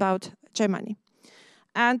citizens about Germany.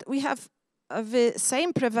 And we have the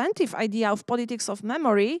same preventive idea of politics of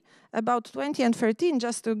memory about 2013,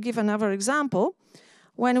 just to give another example,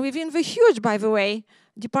 when within the huge, by the way,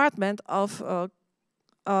 Department of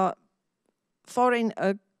Foreign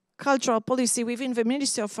Cultural Policy within the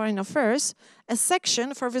Ministry of Foreign Affairs, a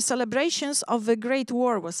section for the celebrations of the Great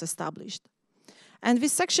War was established. And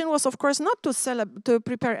this section was, of course, not to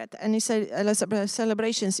prepare any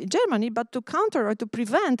celebrations in Germany, but to counter or to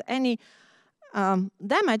prevent any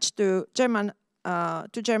damage to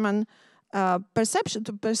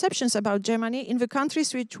perceptions about Germany in the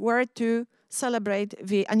countries which were to celebrate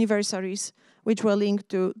the anniversaries, which were linked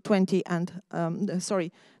to 20 and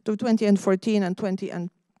 14 and 20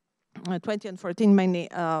 and 14 mainly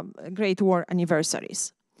Great War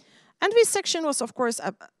anniversaries. And this section was, of course,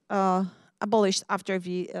 abolished after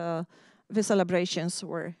the celebrations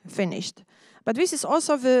were finished. But this is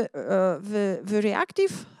also the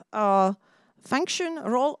reactive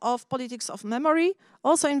role of politics of memory,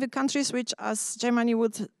 also in the countries which, as Germany,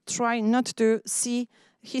 would try not to see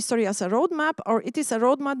history as a roadmap, or it is a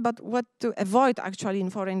roadmap, but what to avoid actually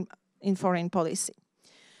in foreign policy.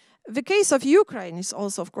 The case of Ukraine is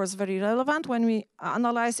also, of course, very relevant when we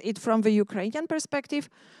analyze it from the Ukrainian perspective.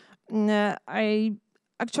 I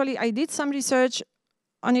did some research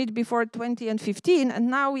on it before 2015,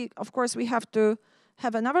 and now of course, we have to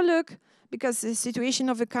have another look because the situation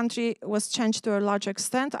of the country was changed to a large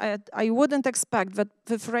extent. I wouldn't expect that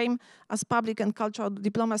the frame as public and cultural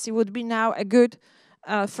diplomacy would be now a good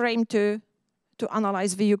frame to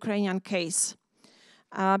analyze the Ukrainian case.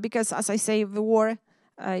 Because, as I say, the war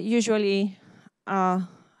usually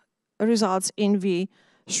results in the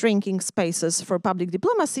shrinking spaces for public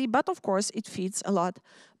diplomacy, but of course it feeds a lot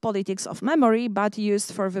politics of memory, but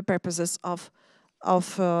used for the purposes of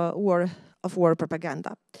war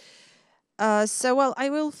propaganda. Well, I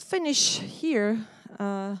will finish here.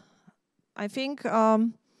 I think.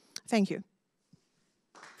 Thank you.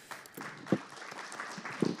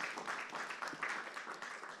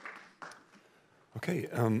 Okay,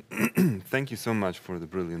 thank you so much for the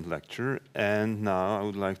brilliant lecture. And now I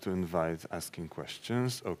would like to invite asking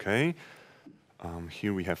questions. Okay,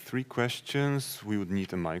 here we have 3 questions. We would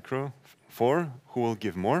need a micro. 4, who will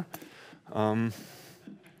give more?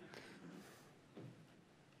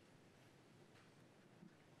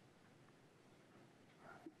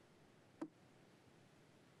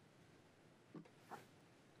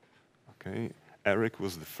 Okay, Eric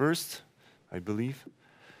was the first, I believe.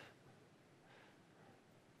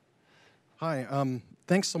 Hi,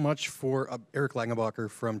 thanks so much for Eric Langenbacher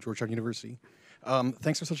from Georgetown University.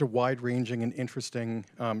 Thanks for such a wide-ranging and interesting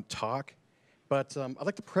talk. But I'd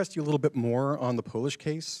like to press you a little bit more on the Polish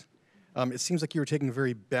case. It seems like you were taking a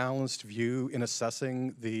very balanced view in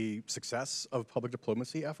assessing the success of public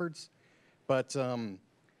diplomacy efforts. But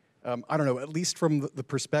I don't know, at least from the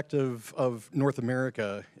perspective of North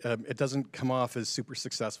America, it doesn't come off as super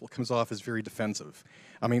successful. It comes off as very defensive.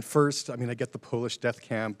 I mean, first, I get the Polish death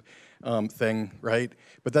camp thing, right?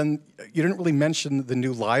 But then you didn't really mention the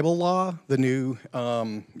new libel law, the new,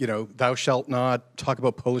 thou shalt not talk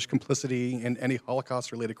about Polish complicity in any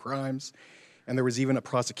Holocaust-related crimes. And there was even a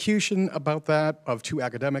prosecution about that of 2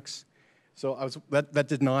 academics. So that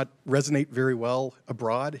did not resonate very well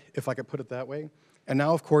abroad, if I could put it that way. And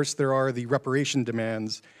now, of course, there are the reparation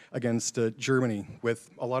demands against Germany,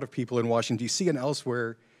 with a lot of people in Washington, D.C. and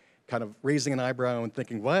elsewhere kind of raising an eyebrow and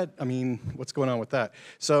thinking, what? I mean, what's going on with that?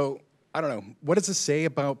 So, I don't know. What does this say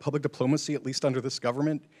about public diplomacy, at least under this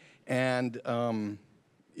government? And, I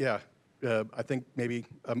think maybe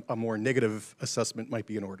a more negative assessment might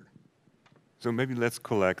be in order. So maybe let's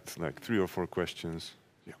collect like 3 or 4 questions.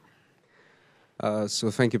 So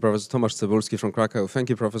thank you, Professor Tomasz Cebulski from Krakow. Thank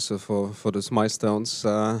you, Professor, for these milestones.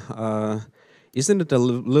 Isn't it a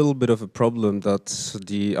little bit of a problem that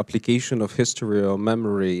the application of history or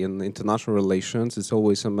memory in international relations is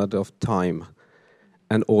always a matter of time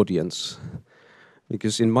and audience?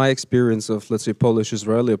 Because in my experience of, let's say,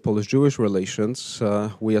 Polish-Israeli or Polish-Jewish relations,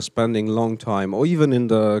 we are spending long time, or even in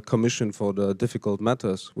the Commission for the Difficult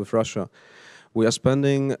Matters with Russia, we are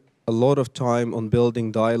spending a lot of time on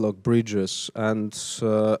building dialogue bridges and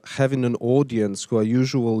having an audience who are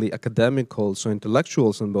usually academicals, so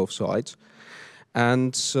intellectuals on both sides.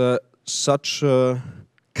 And such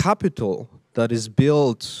capital that is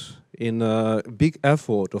built in a big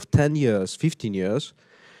effort of 10 years, 15 years,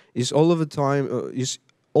 is all of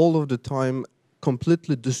the time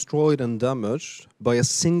completely destroyed and damaged by a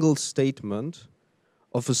single statement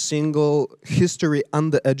of a single history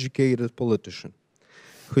undereducated politician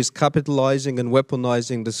who is capitalizing and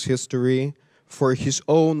weaponizing this history for his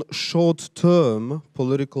own short-term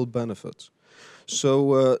political benefit.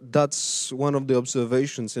 So that's one of the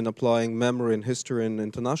observations in applying memory and history in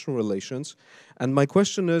international relations. And my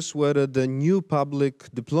question is whether the new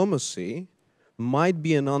public diplomacy might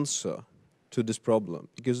be an answer to this problem,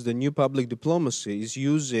 because the new public diplomacy is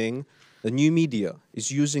using the new media,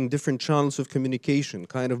 is using different channels of communication,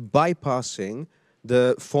 kind of bypassing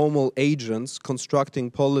the formal agents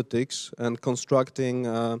constructing politics and constructing,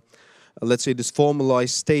 let's say, this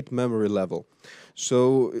formalized state memory level.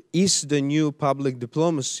 So is the new public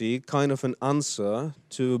diplomacy kind of an answer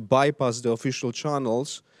to bypass the official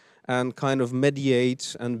channels and kind of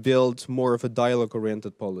mediate and build more of a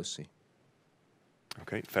dialogue-oriented policy?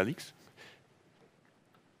 Okay, Felix?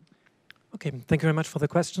 Okay, thank you very much for the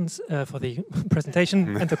questions, for the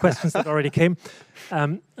presentation and the questions that already came.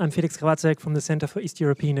 I'm Felix Krawacek from the Center for East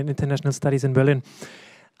European and International Studies in Berlin.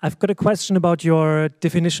 I've got a question about your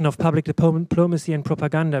definition of public diplomacy and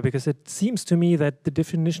propaganda, because it seems to me that the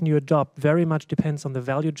definition you adopt very much depends on the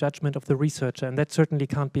value judgment of the researcher, and that certainly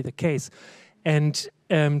can't be the case. And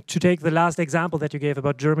to take the last example that you gave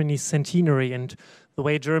about Germany's centenary and the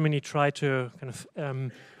way Germany tried to kind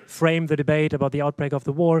of frame the debate about the outbreak of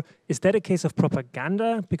the war, is that a case of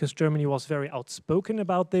propaganda because Germany was very outspoken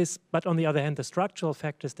about this? But on the other hand, the structural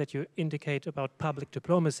factors that you indicate about public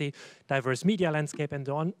diplomacy, diverse media landscape and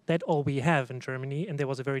so on, that all we have in Germany, and there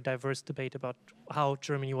was a very diverse debate about how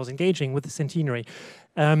Germany was engaging with the centenary.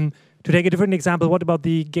 To take a different example, what about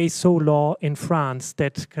the gay so law in France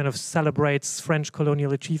that kind of celebrates French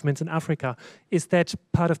colonial achievements in Africa? Is that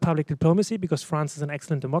part of public diplomacy because France is an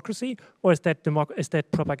excellent democracy, or is that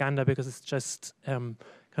propaganda because it's just kind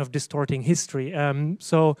of distorting history?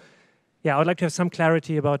 So, yeah, I would like to have some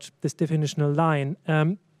clarity about this definitional line.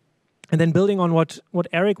 And then building on what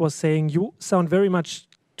Eric was saying, you sound very much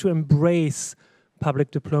to embrace public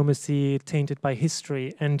diplomacy tainted by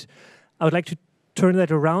history, and I would like to turn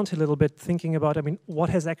that around a little bit, thinking about, I mean, what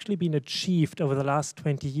has actually been achieved over the last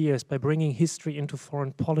 20 years by bringing history into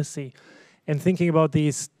foreign policy, and thinking about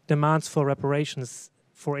these demands for reparations,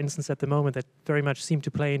 for instance, at the moment, that very much seem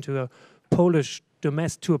to play into a Polish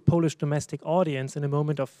domestic audience in a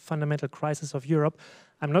moment of fundamental crisis of Europe.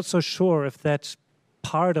 I'm not so sure if that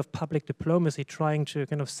part of public diplomacy trying to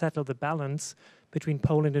kind of settle the balance between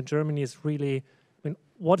Poland and Germany is really, I mean,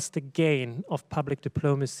 what's the gain of public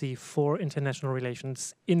diplomacy for international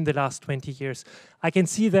relations in the last 20 years? I can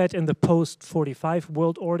see that in the post-45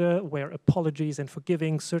 world order, where apologies and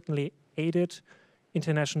forgiving certainly aided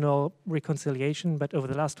international reconciliation, but over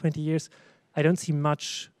the last 20 years, I don't see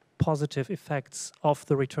much positive effects of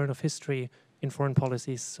the return of history in foreign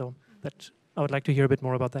policies. So that I would like to hear a bit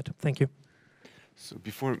more about that. Thank you. So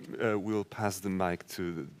before we'll pass the mic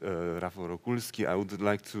to Rafał Rokulski, I would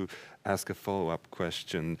like to ask a follow-up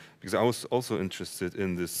question, because I was also interested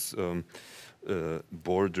in this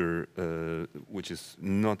border, which is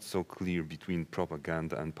not so clear between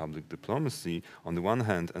propaganda and public diplomacy on the one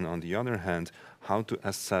hand, and on the other hand, how to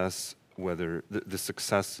assess whether the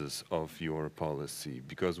successes of your policy,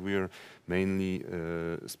 because we are mainly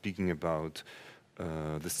speaking about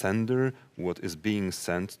the sender, what is being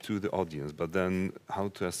sent to the audience, but then how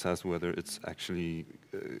to assess whether it's actually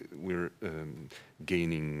we're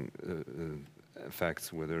gaining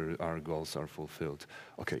effects, whether our goals are fulfilled.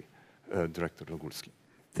 Okay, Director Rokulski.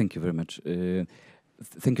 Thank you very much.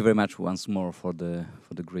 Thank you very much once more for the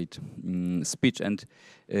great speech, and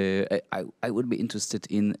I would be interested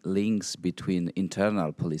in links between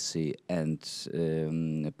internal policy and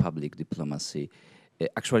public diplomacy.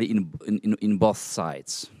 Actually, in both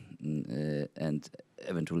sides, and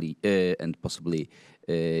eventually and possibly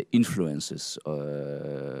influences,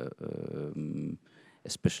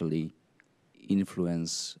 especially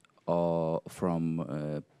influence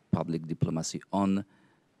from public diplomacy on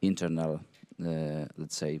internal,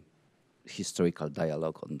 let's say, historical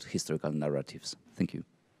dialogue and historical narratives. Thank you.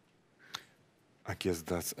 I guess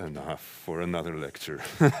that's enough for another lecture.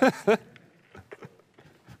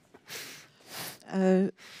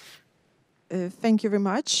 Thank you very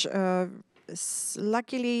much.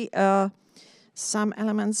 Luckily, some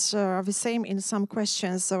elements are the same in some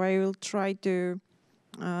questions, so I will try to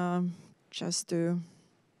just to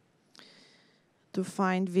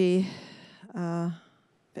find the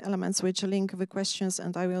elements which link the questions,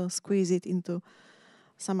 and I will squeeze it into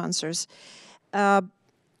some answers.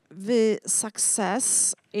 The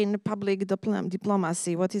success in public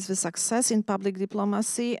diplomacy. What is the success in public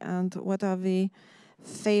diplomacy, and what are the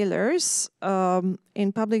failures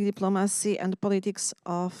in public diplomacy and politics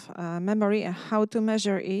of memory, and how to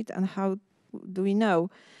measure it, and how do we know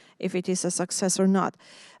if it is a success or not.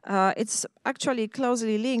 It's actually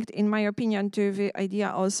closely linked, in my opinion, to the idea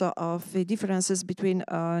also of the differences between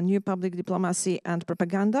new public diplomacy and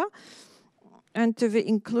propaganda, and to the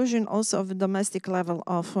inclusion also of the domestic level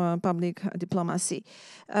of public diplomacy.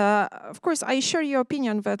 Of course, I share your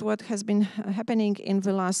opinion that what has been happening in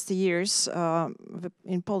the last years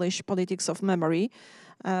in Polish politics of memory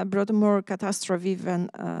brought more catastrophe than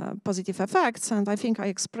positive effects, and I think I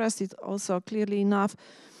expressed it also clearly enough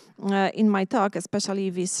in my talk,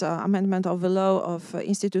 especially this amendment of the law of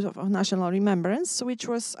Institute of National Remembrance, which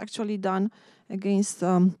was actually done against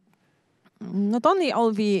not only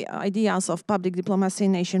all the ideas of public diplomacy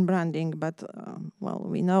and nation branding, but, well,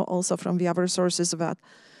 we know also from the other sources that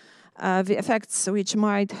the effects which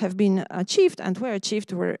might have been achieved and were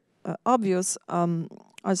achieved were obvious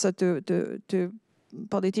also to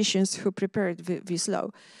politicians who prepared this law.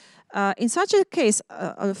 In such a case,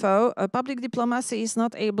 although public diplomacy is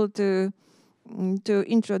not able to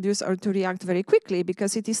introduce or to react very quickly,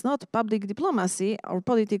 because it is not public diplomacy or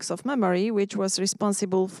politics of memory which was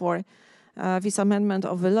responsible for this amendment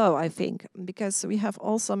of the law, I think, because we have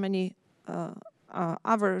also many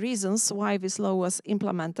other reasons why this law was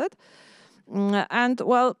implemented. And,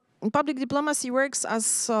 well, public diplomacy works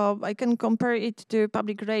as, I can compare it to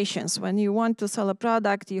public relations. When you want to sell a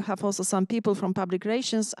product, you have also some people from public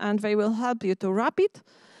relations, and they will help you to wrap it,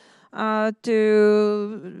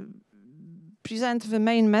 to present the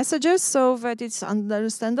main messages so that it's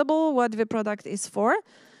understandable what the product is for.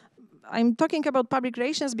 I'm talking about public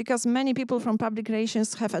relations because many people from public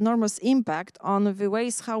relations have enormous impact on the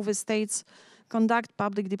ways how the states conduct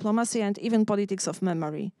public diplomacy and even politics of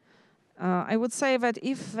memory. I would say that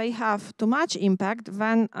if they have too much impact,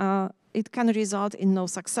 then it can result in no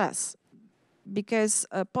success. Because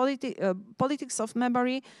politics of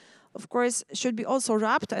memory, of course, should be also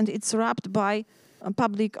wrapped, and it's wrapped by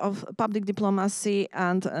public diplomacy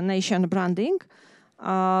and nation branding.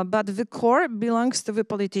 But the core belongs to the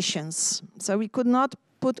politicians. So we could not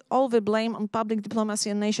put all the blame on public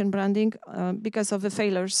diplomacy and nation branding because of the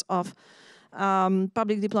failures of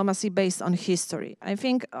public diplomacy based on history. I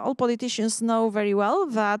think all politicians know very well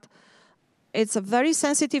that it's a very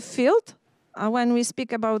sensitive field when we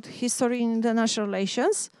speak about history in international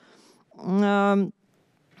relations, and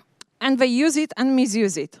they use it and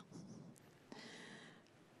misuse it.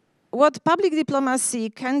 What public diplomacy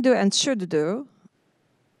can do and should do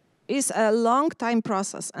is a long time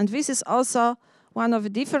process, and this is also one of the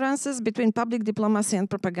differences between public diplomacy and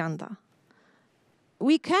propaganda.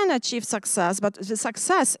 We can achieve success, but the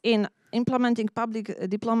success in implementing public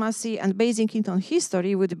diplomacy and basing it on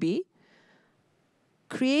history would be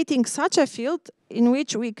creating such a field in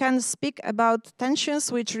which we can speak about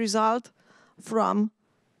tensions which result from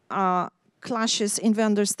clashes in the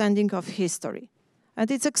understanding of history. And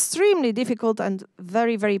it's extremely difficult and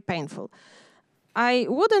very, very painful. I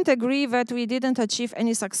wouldn't agree that we didn't achieve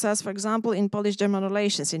any success, for example, in Polish-German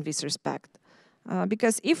relations in this respect.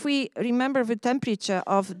 Because if we remember the temperature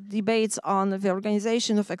of debates on the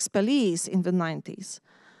organization of expellees in the 90s,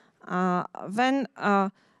 then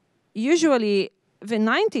usually the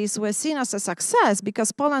 90s were seen as a success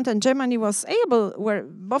because Poland and Germany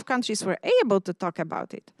both countries were able to talk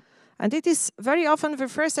about it. And it is very often the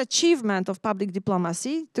first achievement of public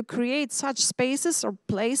diplomacy to create such spaces or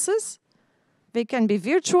places. They can be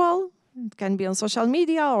virtual, it can be on social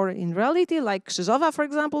media or in reality, like Krzyżowa, for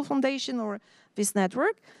example, Foundation or this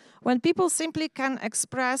network, when people simply can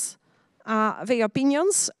express their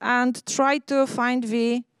opinions and try to find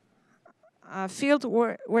the field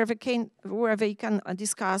where they can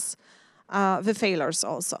discuss the failures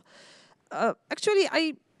also. Actually,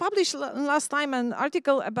 I published last time an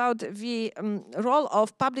article about the role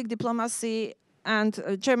of public diplomacy and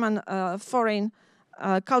German foreign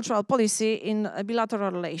cultural policy in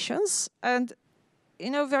bilateral relations, and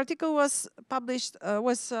the article was published,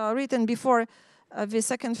 written before the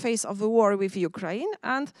second phase of the war with Ukraine,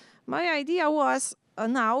 and my idea was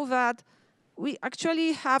now that we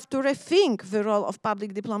actually have to rethink the role of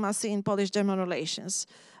public diplomacy in Polish-German relations.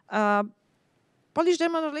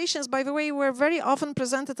 Polish-German relations, by the way, were very often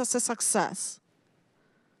presented as a success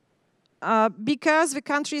because the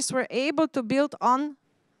countries were able to build on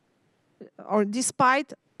or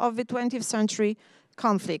despite of the 20th century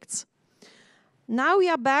conflicts. Now we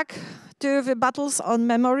are back to the battles on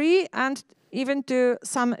memory and even to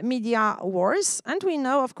some media wars. And we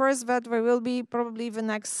know, of course, that there will be probably the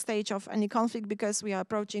next stage of any conflict because we are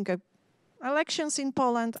approaching elections in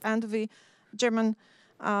Poland and the German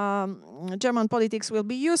German politics will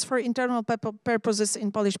be used for internal purposes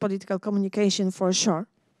in Polish political communication for sure.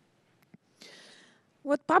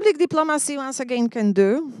 What public diplomacy once again can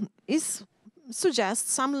do is suggest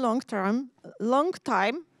some long-time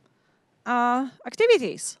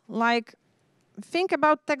activities, like think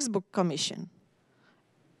about textbook commission.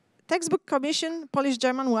 Textbook commission,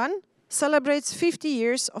 Polish-German one, celebrates 50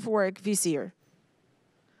 years of work this year.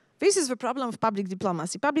 This is the problem of public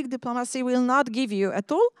diplomacy. Public diplomacy will not give you a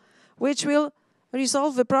tool which will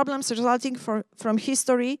resolve the problems resulting from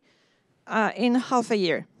history in half a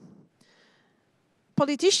year.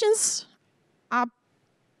 Politicians are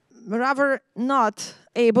rather not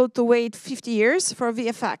able to wait 50 years for the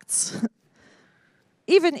effects.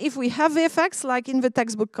 Even if we have the effects, like in the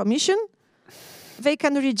textbook commission, they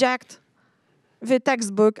can reject the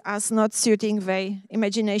textbook as not suiting their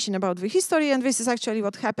imagination about the history, and this is actually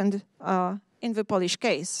what happened in the Polish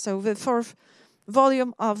case. So the fourth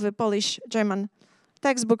volume of the Polish-German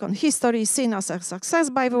textbook on history is seen as a success,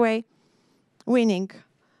 by the way, winning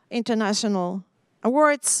international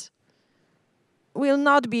awards, will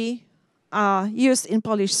not be used in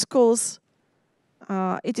Polish schools.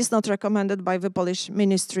 It is not recommended by the Polish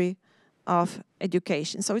Ministry of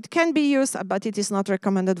Education. So it can be used, but it is not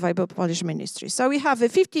recommended by the Polish Ministry. So we have the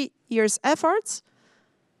 50 years efforts.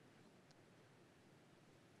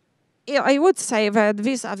 I would say that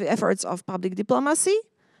these are the efforts of public diplomacy,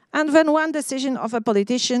 and then one decision of a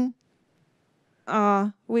politician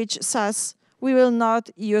which says we will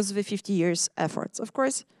not use the 50 years efforts. Of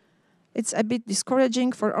course, it's a bit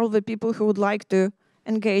discouraging for all the people who would like to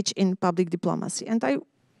engage in public diplomacy. And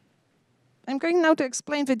I'm going now to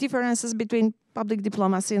explain the differences between public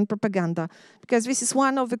diplomacy and propaganda, because this is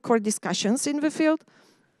one of the core discussions in the field.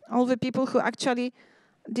 All the people who actually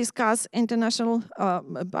discuss international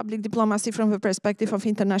public diplomacy from the perspective of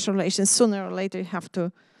international relations sooner or later have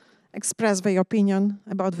to express their opinion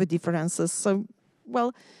about the differences. So,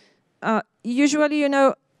 well, usually, you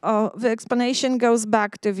know, the explanation goes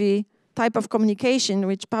back to the type of communication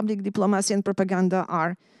which public diplomacy and propaganda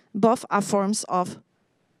are. Both are forms of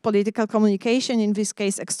political communication, in this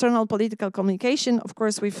case, external political communication, of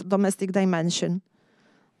course, with domestic dimension.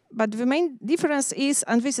 But the main difference is,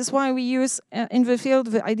 and this is why we use in the field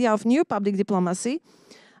the idea of new public diplomacy,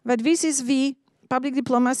 that this is the public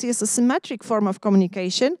diplomacy is a symmetric form of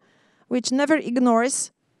communication which never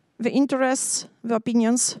ignores the interests, the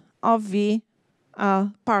opinions of the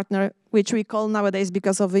partner, which we call nowadays,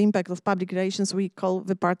 because of the impact of public relations, we call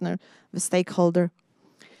the partner the stakeholder.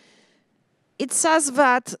 It says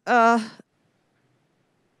that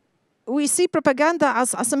we see propaganda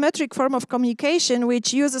as a symmetric form of communication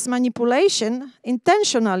which uses manipulation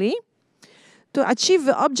intentionally to achieve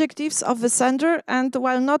the objectives of the sender and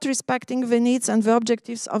while not respecting the needs and the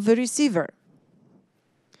objectives of the receiver.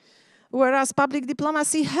 Whereas public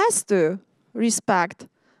diplomacy has to respect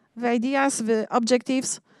the ideas, the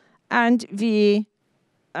objectives, and the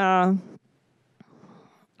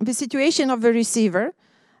situation of the receiver,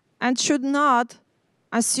 and should not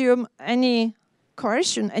assume any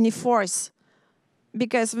coercion, any force,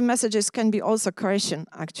 because the messages can be also coercion,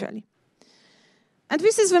 actually. And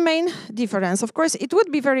this is the main difference. Of course, it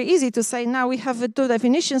would be very easy to say, now we have the two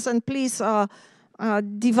definitions, and please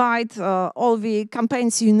divide all the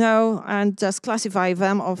campaigns you know and just classify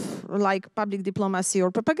them of like public diplomacy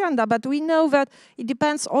or propaganda. But we know that it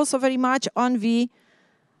depends also very much on the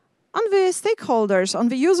stakeholders, on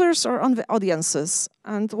the users or on the audiences.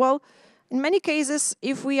 And well, in many cases,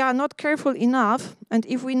 if we are not careful enough and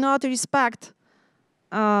if we not respect,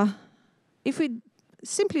 if we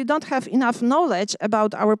simply don't have enough knowledge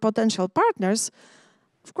about our potential partners,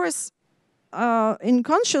 of course,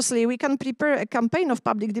 unconsciously we can prepare a campaign of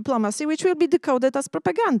public diplomacy which will be decoded as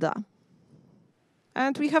propaganda.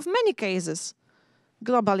 And we have many cases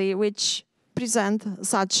globally which present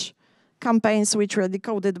such campaigns which were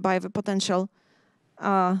decoded by the potential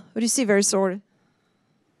receivers, or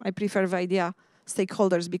I prefer the idea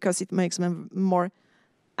stakeholders because it makes them more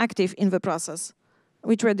active in the process,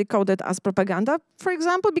 which were decoded as propaganda, for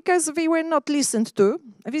example, because they were not listened to.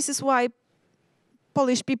 This is why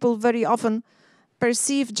Polish people very often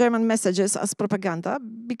perceive German messages as propaganda,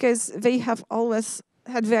 because they have always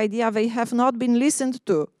had the idea they have not been listened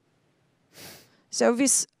to. So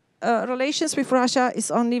this relations with Russia is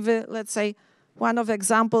only the, let's say, one of the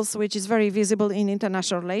examples which is very visible in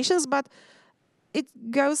international relations, but it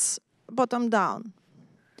goes bottom down.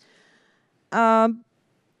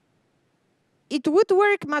 It would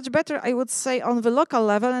work much better, I would say, on the local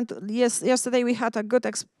level. And yes, yesterday we had a good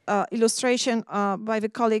illustration by the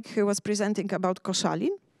colleague who was presenting about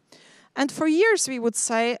Koszalin. And for years we would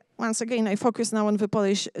say, once again, I focus now on the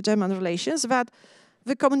Polish-German relations, that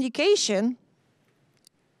the communication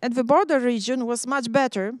at the border region was much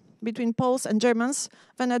better between Poles and Germans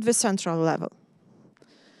than at the central level.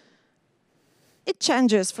 It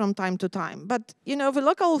changes from time to time, but you know, the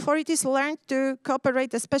local authorities learned to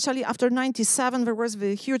cooperate, especially after '97. There was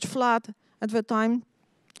the huge flood at the time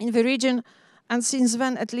in the region, and since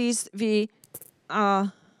then, at least, the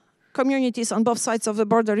communities on both sides of the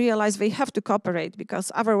border realized they have to cooperate,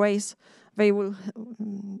 because otherwise they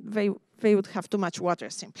would have too much water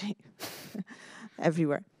simply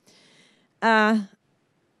everywhere.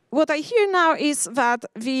 What I hear now is that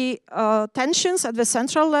the tensions at the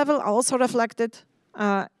central level are also reflected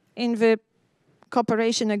in the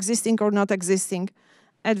cooperation existing or not existing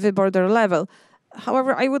at the border level.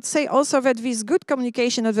 However, I would say also that this good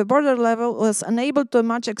communication at the border level was enabled to a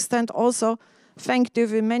much extent also thanks to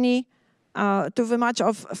the much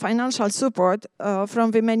of financial support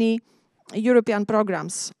from the many European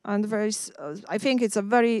programs. And there is, I think it's a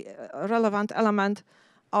very relevant element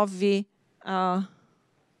of the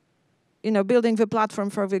building the platform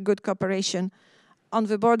for the good cooperation on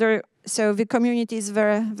the border. So the communities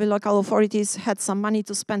where the local authorities had some money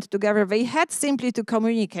to spend together, they had simply to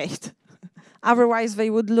communicate. Otherwise, they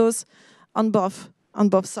would lose on both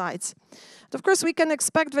sides. But of course, we can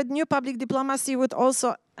expect that new public diplomacy would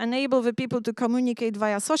also enable the people to communicate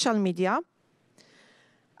via social media.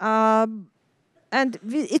 And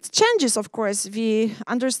it changes, of course, the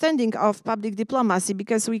understanding of public diplomacy,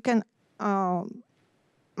 because we can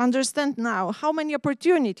understand now how many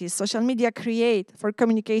opportunities social media create for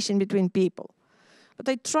communication between people. But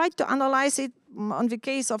I tried to analyze it on the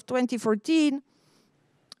case of 2014,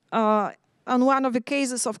 on one of the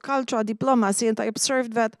cases of cultural diplomacy, and I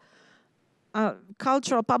observed that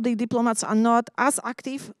cultural public diplomats are not as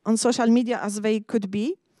active on social media as they could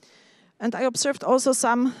be. And I observed also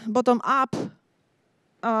some bottom-up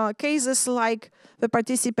cases like the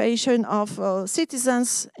participation of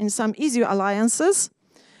citizens in some issue alliances.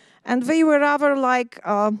 And they were rather like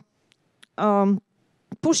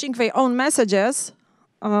pushing their own messages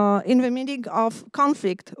in the meaning of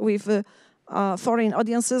conflict with foreign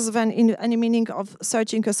audiences than in any meaning of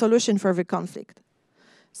searching a solution for the conflict.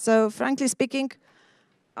 So frankly speaking,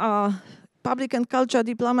 public and cultural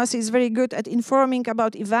diplomacy is very good at informing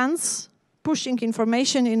about events, pushing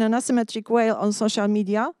information in an asymmetric way on social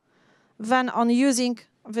media, than on using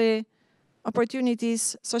the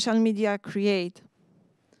opportunities social media create.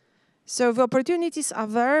 So the opportunities are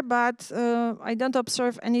there, but I don't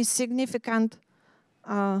observe any significant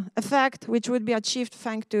effect which would be achieved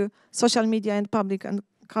thanks to social media and public and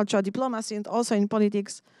cultural diplomacy, and also in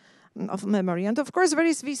politics of memory. And of course, there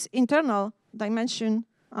is this internal dimension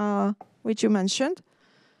which you mentioned.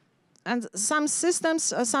 And some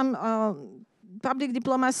systems, some public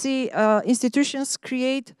diplomacy institutions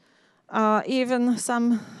create even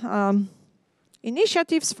some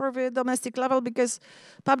initiatives for the domestic level, because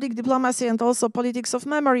public diplomacy and also politics of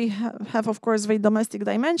memory have, of course, the domestic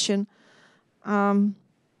dimension. And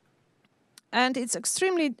it's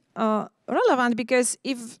extremely relevant, because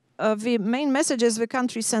if the main messages the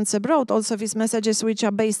country sends abroad, also these messages which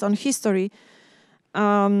are based on history,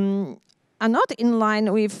 are not in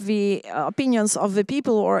line with the opinions of the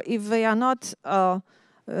people, or if they are not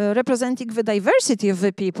representing the diversity of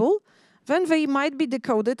the people, then they might be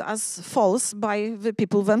decoded as false by the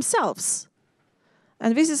people themselves.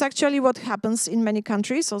 And this is actually what happens in many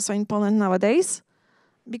countries, also in Poland nowadays,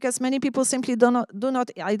 because many people simply do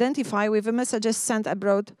not identify with the messages sent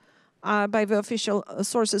abroad by the official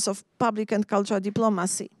sources of public and cultural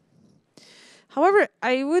diplomacy. However,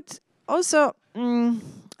 I would also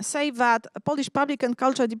say that Polish public and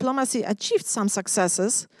cultural diplomacy achieved some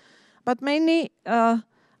successes, but mainly I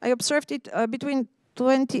observed it between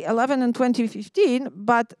 2011 and 2015,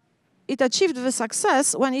 but it achieved the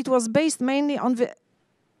success when it was based mainly on the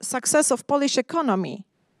success of Polish economy,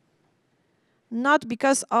 not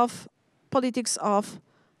because of politics of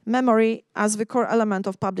memory as the core element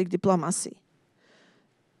of public diplomacy.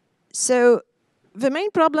 So the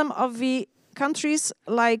main problem of the countries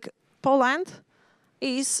like Poland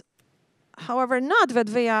is, however, not that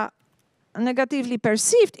they are negatively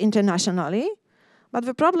perceived internationally, but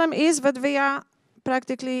the problem is that they are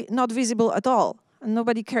practically not visible at all, and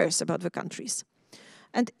nobody cares about the countries.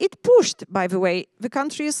 And it pushed, by the way, the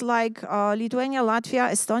countries like Lithuania,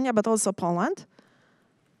 Latvia, Estonia, but also Poland,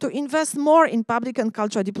 to invest more in public and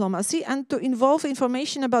cultural diplomacy and to involve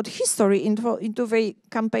information about history into the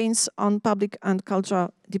campaigns on public and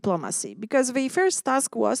cultural diplomacy. Because the first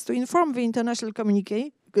task was to inform the international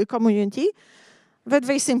community that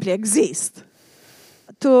they simply exist,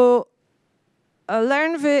 to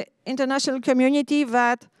learn the international community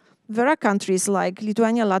that there are countries like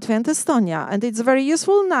Lithuania, Latvia, and Estonia. And it's very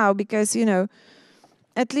useful now because, you know,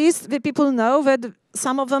 at least the people know that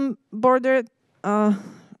some of them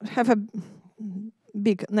have a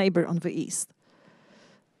big neighbor on the east.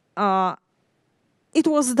 It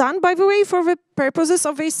was done, by the way, for the purposes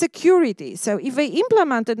of a security. So if they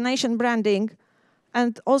implemented nation branding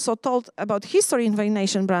and also told about history in the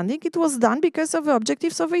nation branding, it was done because of the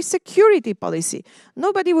objectives of a security policy.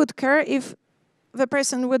 Nobody would care if the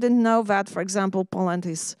person wouldn't know that, for example, Poland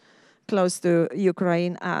is close to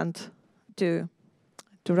Ukraine and to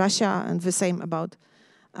Russia, and the same about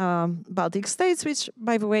Baltic states, which,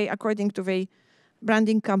 by the way, according to the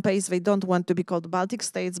branding campaigns, they don't want to be called Baltic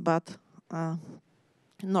states, but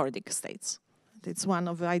Nordic states. It's one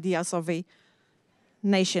of the ideas of a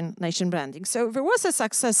nation branding. So there was a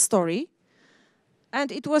success story,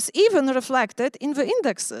 and it was even reflected in the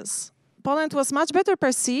indexes. Poland was much better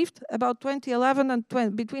perceived about 2011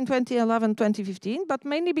 and between 2011 and 2015, but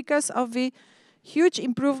mainly because of the huge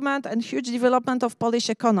improvement and huge development of Polish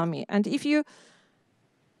economy. And if you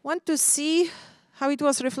want to see how it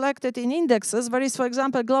was reflected in indexes, there is, for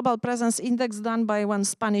example, Global Presence Index done by one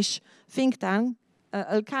Spanish think tank,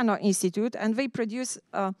 Elcano Institute, and they produce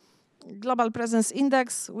a Global Presence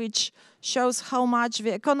Index, which shows how much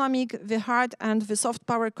the economic, the hard, and the soft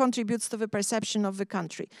power contributes to the perception of the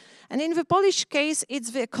country. And in the Polish case, it's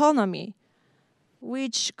the economy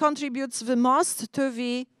which contributes the most to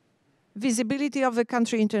the visibility of the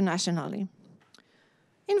country internationally.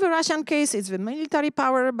 In the Russian case, it's the military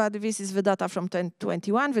power, but this is the data from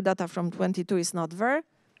 2021. The data from 22 is not there.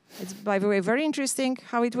 It's, by the way, very interesting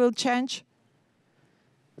how it will change.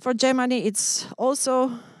 For Germany, it's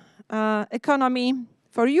also economy.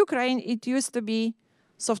 For Ukraine, it used to be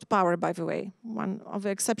soft power, by the way. One of the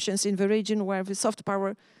exceptions in the region where the soft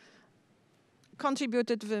power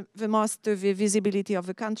contributed the most to the visibility of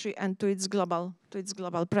the country and to its global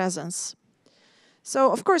presence.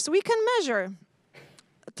 So, of course, we can measure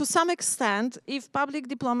to some extent if public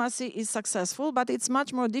diplomacy is successful, but it's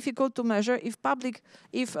much more difficult to measure if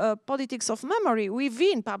politics of memory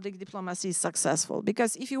within public diplomacy is successful.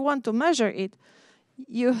 Because if you want to measure it,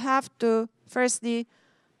 you have to firstly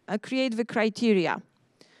create the criteria.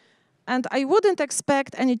 And I wouldn't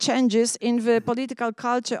expect any changes in the political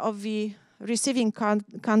culture of the receiving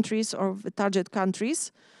countries or the target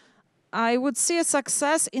countries. I would see a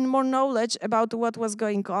success in more knowledge about what was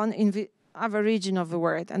going on in the other region of the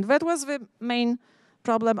world. And that was the main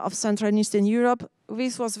problem of Central and Eastern Europe.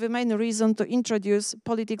 This was the main reason to introduce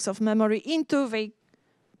politics of memory into the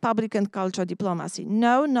public and cultural diplomacy.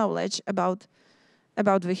 No knowledge about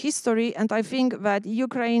the history, and I think that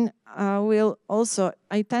Ukraine will also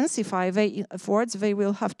intensify their efforts. They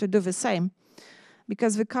will have to do the same,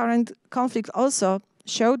 because the current conflict also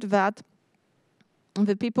showed that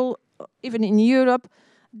the people, even in Europe,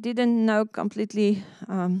 didn't know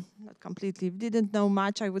didn't know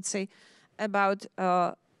much, I would say, about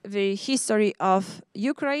the history of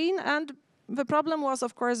Ukraine. And the problem was,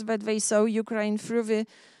 of course, that they saw Ukraine through the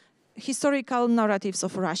historical narratives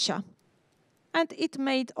of Russia. And it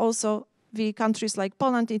made also the countries like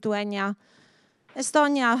Poland, Lithuania,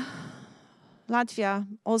 Estonia, Latvia,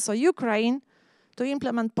 also Ukraine, to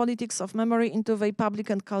implement politics of memory into the public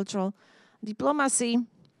and cultural diplomacy,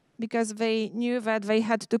 because they knew that they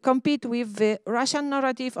had to compete with the Russian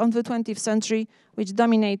narrative of the 20th century, which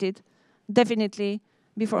dominated definitely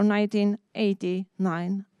before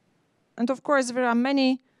 1989. And of course, there are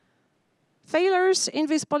many failures in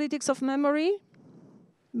this politics of memory,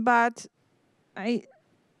 but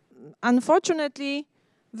unfortunately,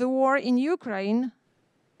 the war in Ukraine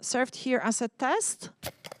served here as a test.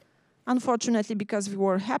 Unfortunately, because the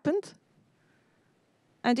war happened.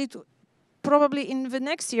 And it probably in the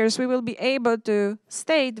next years we will be able to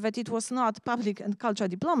state that it was not public and cultural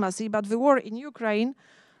diplomacy, but the war in Ukraine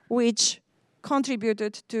which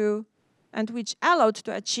contributed to and which allowed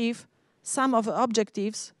to achieve some of the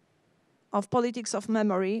objectives of politics of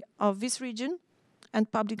memory of this region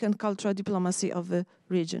and public and cultural diplomacy of the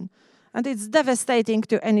region. And it's devastating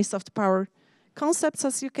to any soft power concepts,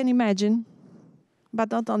 as you can imagine. But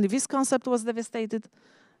not only this concept was devastated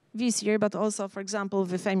this year, but also, for example,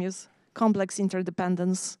 the famous complex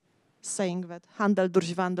interdependence, saying that Handel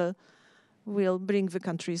durch Wandel will bring the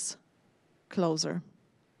countries closer.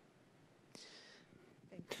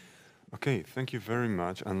 Okay, thank you very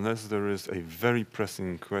much. Unless there is a very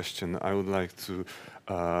pressing question, I would like to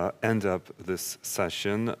end up this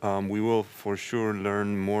session. We will for sure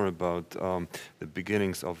learn more about the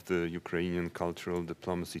beginnings of the Ukrainian cultural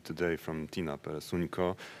diplomacy today from Tina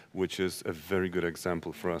Peresunko, which is a very good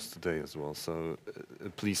example for us today as well. So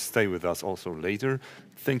please stay with us also later.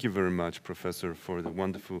 Thank you very much, Professor, for the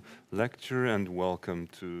wonderful lecture, and welcome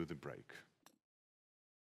to the break.